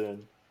TCU is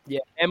in. Yeah,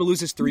 Bama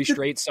loses 3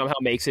 straight, somehow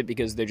makes it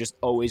because they're just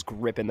always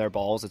gripping their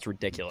balls. It's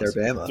ridiculous.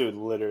 They're Bama. Dude,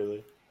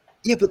 literally.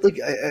 Yeah, but like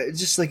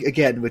just like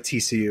again with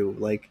TCU,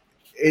 like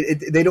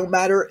they don't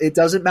matter. It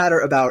doesn't matter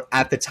about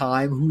at the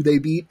time who they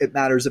beat. It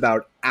matters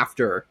about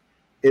after.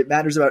 It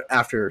matters about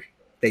after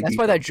they beat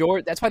them.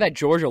 That's why that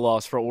Georgia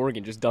loss for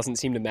Oregon just doesn't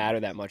seem to matter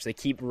that much. They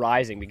keep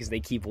rising because they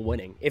keep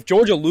winning. If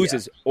Georgia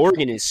loses,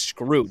 Oregon is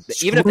screwed.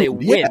 Even if they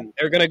win,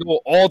 they're going to go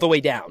all the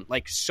way down,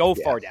 like so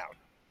far down.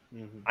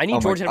 Mm-hmm. I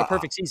need Georgia to have a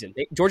perfect season.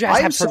 Georgia has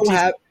to have a perfect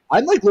season.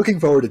 I'm like looking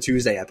forward to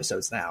Tuesday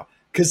episodes now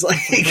because like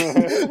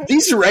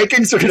these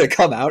rankings are going to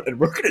come out and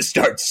we're going to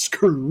start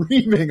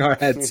screaming our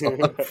heads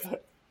off.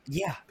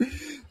 Yeah,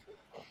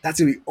 that's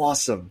going to be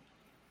awesome.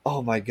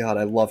 Oh my god,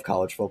 I love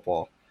college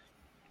football.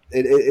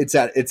 It's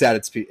at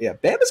its peak. Yeah,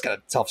 Bama's got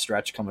a tough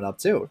stretch coming up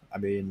too. I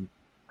mean,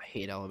 I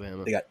hate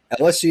Alabama. They got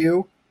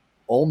LSU,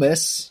 Ole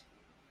Miss,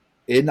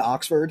 in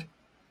Oxford,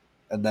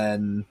 and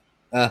then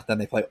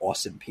they play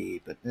Austin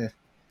Peay. But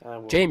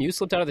JMU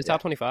slipped out of the top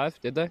 25,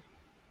 did they?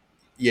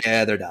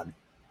 Yeah, they're done.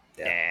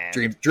 Yeah,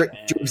 Dream's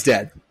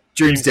dead.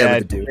 Dream's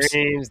dead with the Dukes.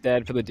 Dream's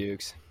dead for the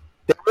Dukes.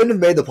 They wouldn't have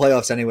made the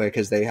playoffs anyway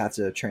because they have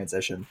to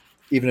transition,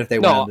 even if they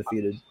went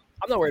undefeated.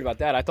 I'm not worried about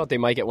that. I thought they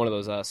might get one of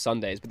those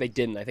Sundays, but they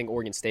didn't. I think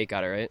Oregon State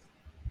got it, right?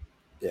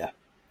 Yeah.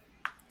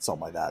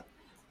 Something like that.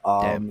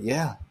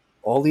 Yeah.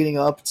 All leading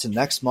up to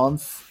next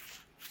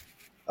month.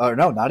 Or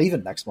no, not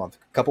even next month.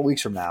 A couple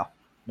weeks from now.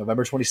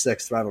 November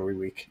 26th, rivalry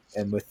week.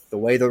 And with the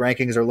way the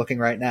rankings are looking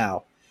right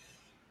now,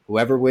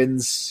 whoever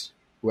wins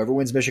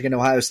Michigan,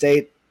 Ohio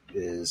State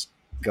is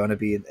going to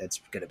be Ohio State. It's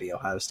going to be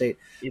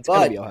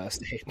Ohio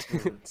State.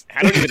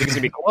 I don't even think it's going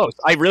to be close.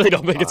 I really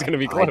don't think it's going to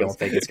be close. I don't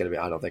think it's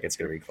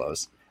going to be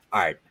close. All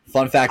right,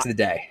 fun fact of the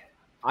day.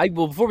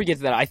 Before we get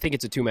to that, I think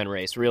it's a 2-man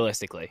race,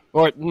 realistically,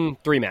 or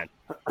 3-man.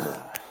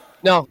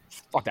 No,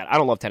 fuck that. I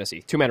don't love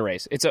Tennessee. 2-man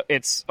race.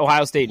 It's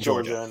Ohio State and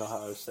Georgia and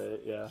Ohio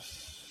State. Yeah.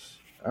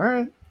 All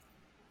right.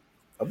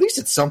 At least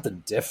it's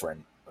something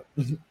different.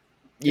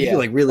 Yeah, you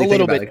like really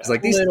think about it because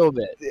like a little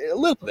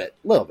bit.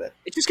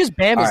 It's just because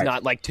Bama's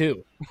not like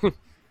 2.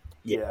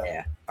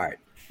 Yeah. All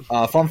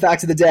right. Fun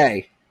fact of the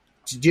day.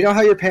 Do you know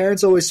how your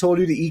parents always told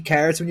you to eat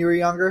carrots when you were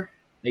younger?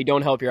 They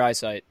don't help your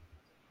eyesight.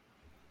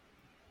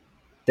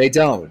 They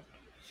don't.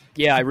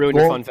 Yeah, I ruined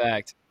your fun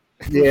fact.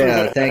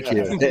 Yeah, thank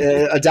you.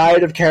 A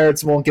diet of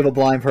carrots won't give a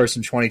blind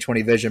person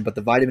 20/20 vision, but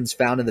the vitamins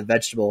found in the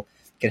vegetable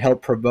can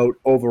help promote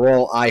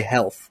overall eye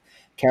health.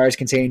 Carrots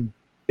contain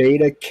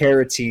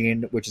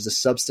beta-carotene, which is a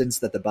substance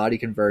that the body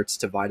converts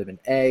to vitamin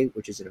A,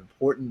 which is an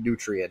important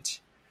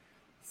nutrient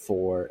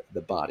for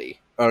the body.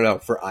 Oh, no,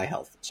 for eye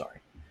health. Sorry.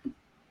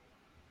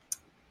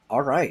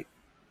 All right.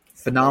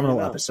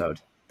 Phenomenal episode.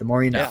 The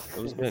more you know. Yeah,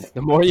 it was good.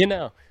 The more you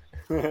know.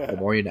 The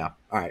more you know.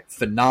 All right.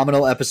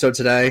 Phenomenal episode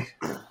today.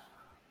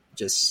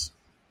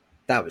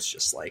 That was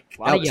just like...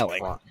 A lot of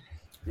yelling. A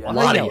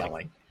lot of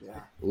yelling. Yeah.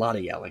 A lot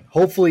of yelling.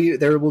 Hopefully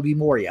there will be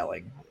more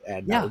yelling,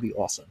 and that would be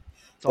awesome.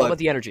 It's all about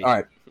the energy. All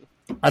right.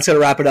 That's going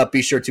to wrap it up.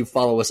 Be sure to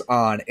follow us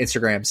on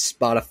Instagram,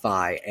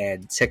 Spotify,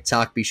 and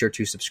TikTok. Be sure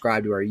to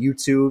subscribe to our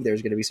YouTube.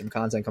 There's going to be some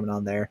content coming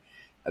on there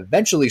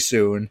eventually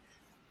soon.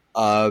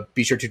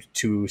 Be sure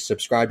to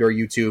subscribe to our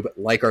YouTube,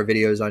 like our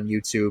videos on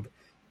YouTube.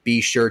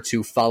 Be sure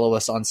to follow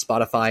us on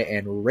Spotify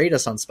and rate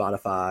us on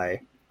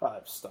Spotify.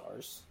 5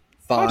 stars.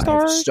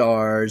 5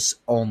 stars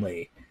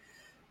only.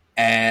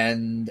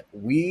 And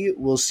we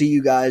will see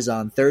you guys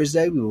on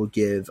Thursday. We will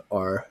give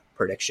our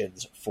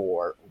predictions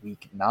for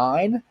Week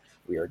 9.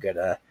 We are going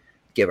to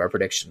give our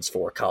predictions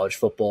for college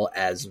football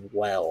as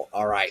well.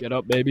 All right. Get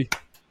up, baby.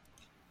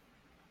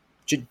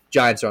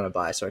 Giants are on a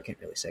bye, so I can't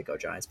really say go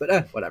Giants,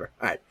 but whatever.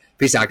 All right.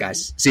 Peace out,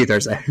 guys. See you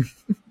Thursday.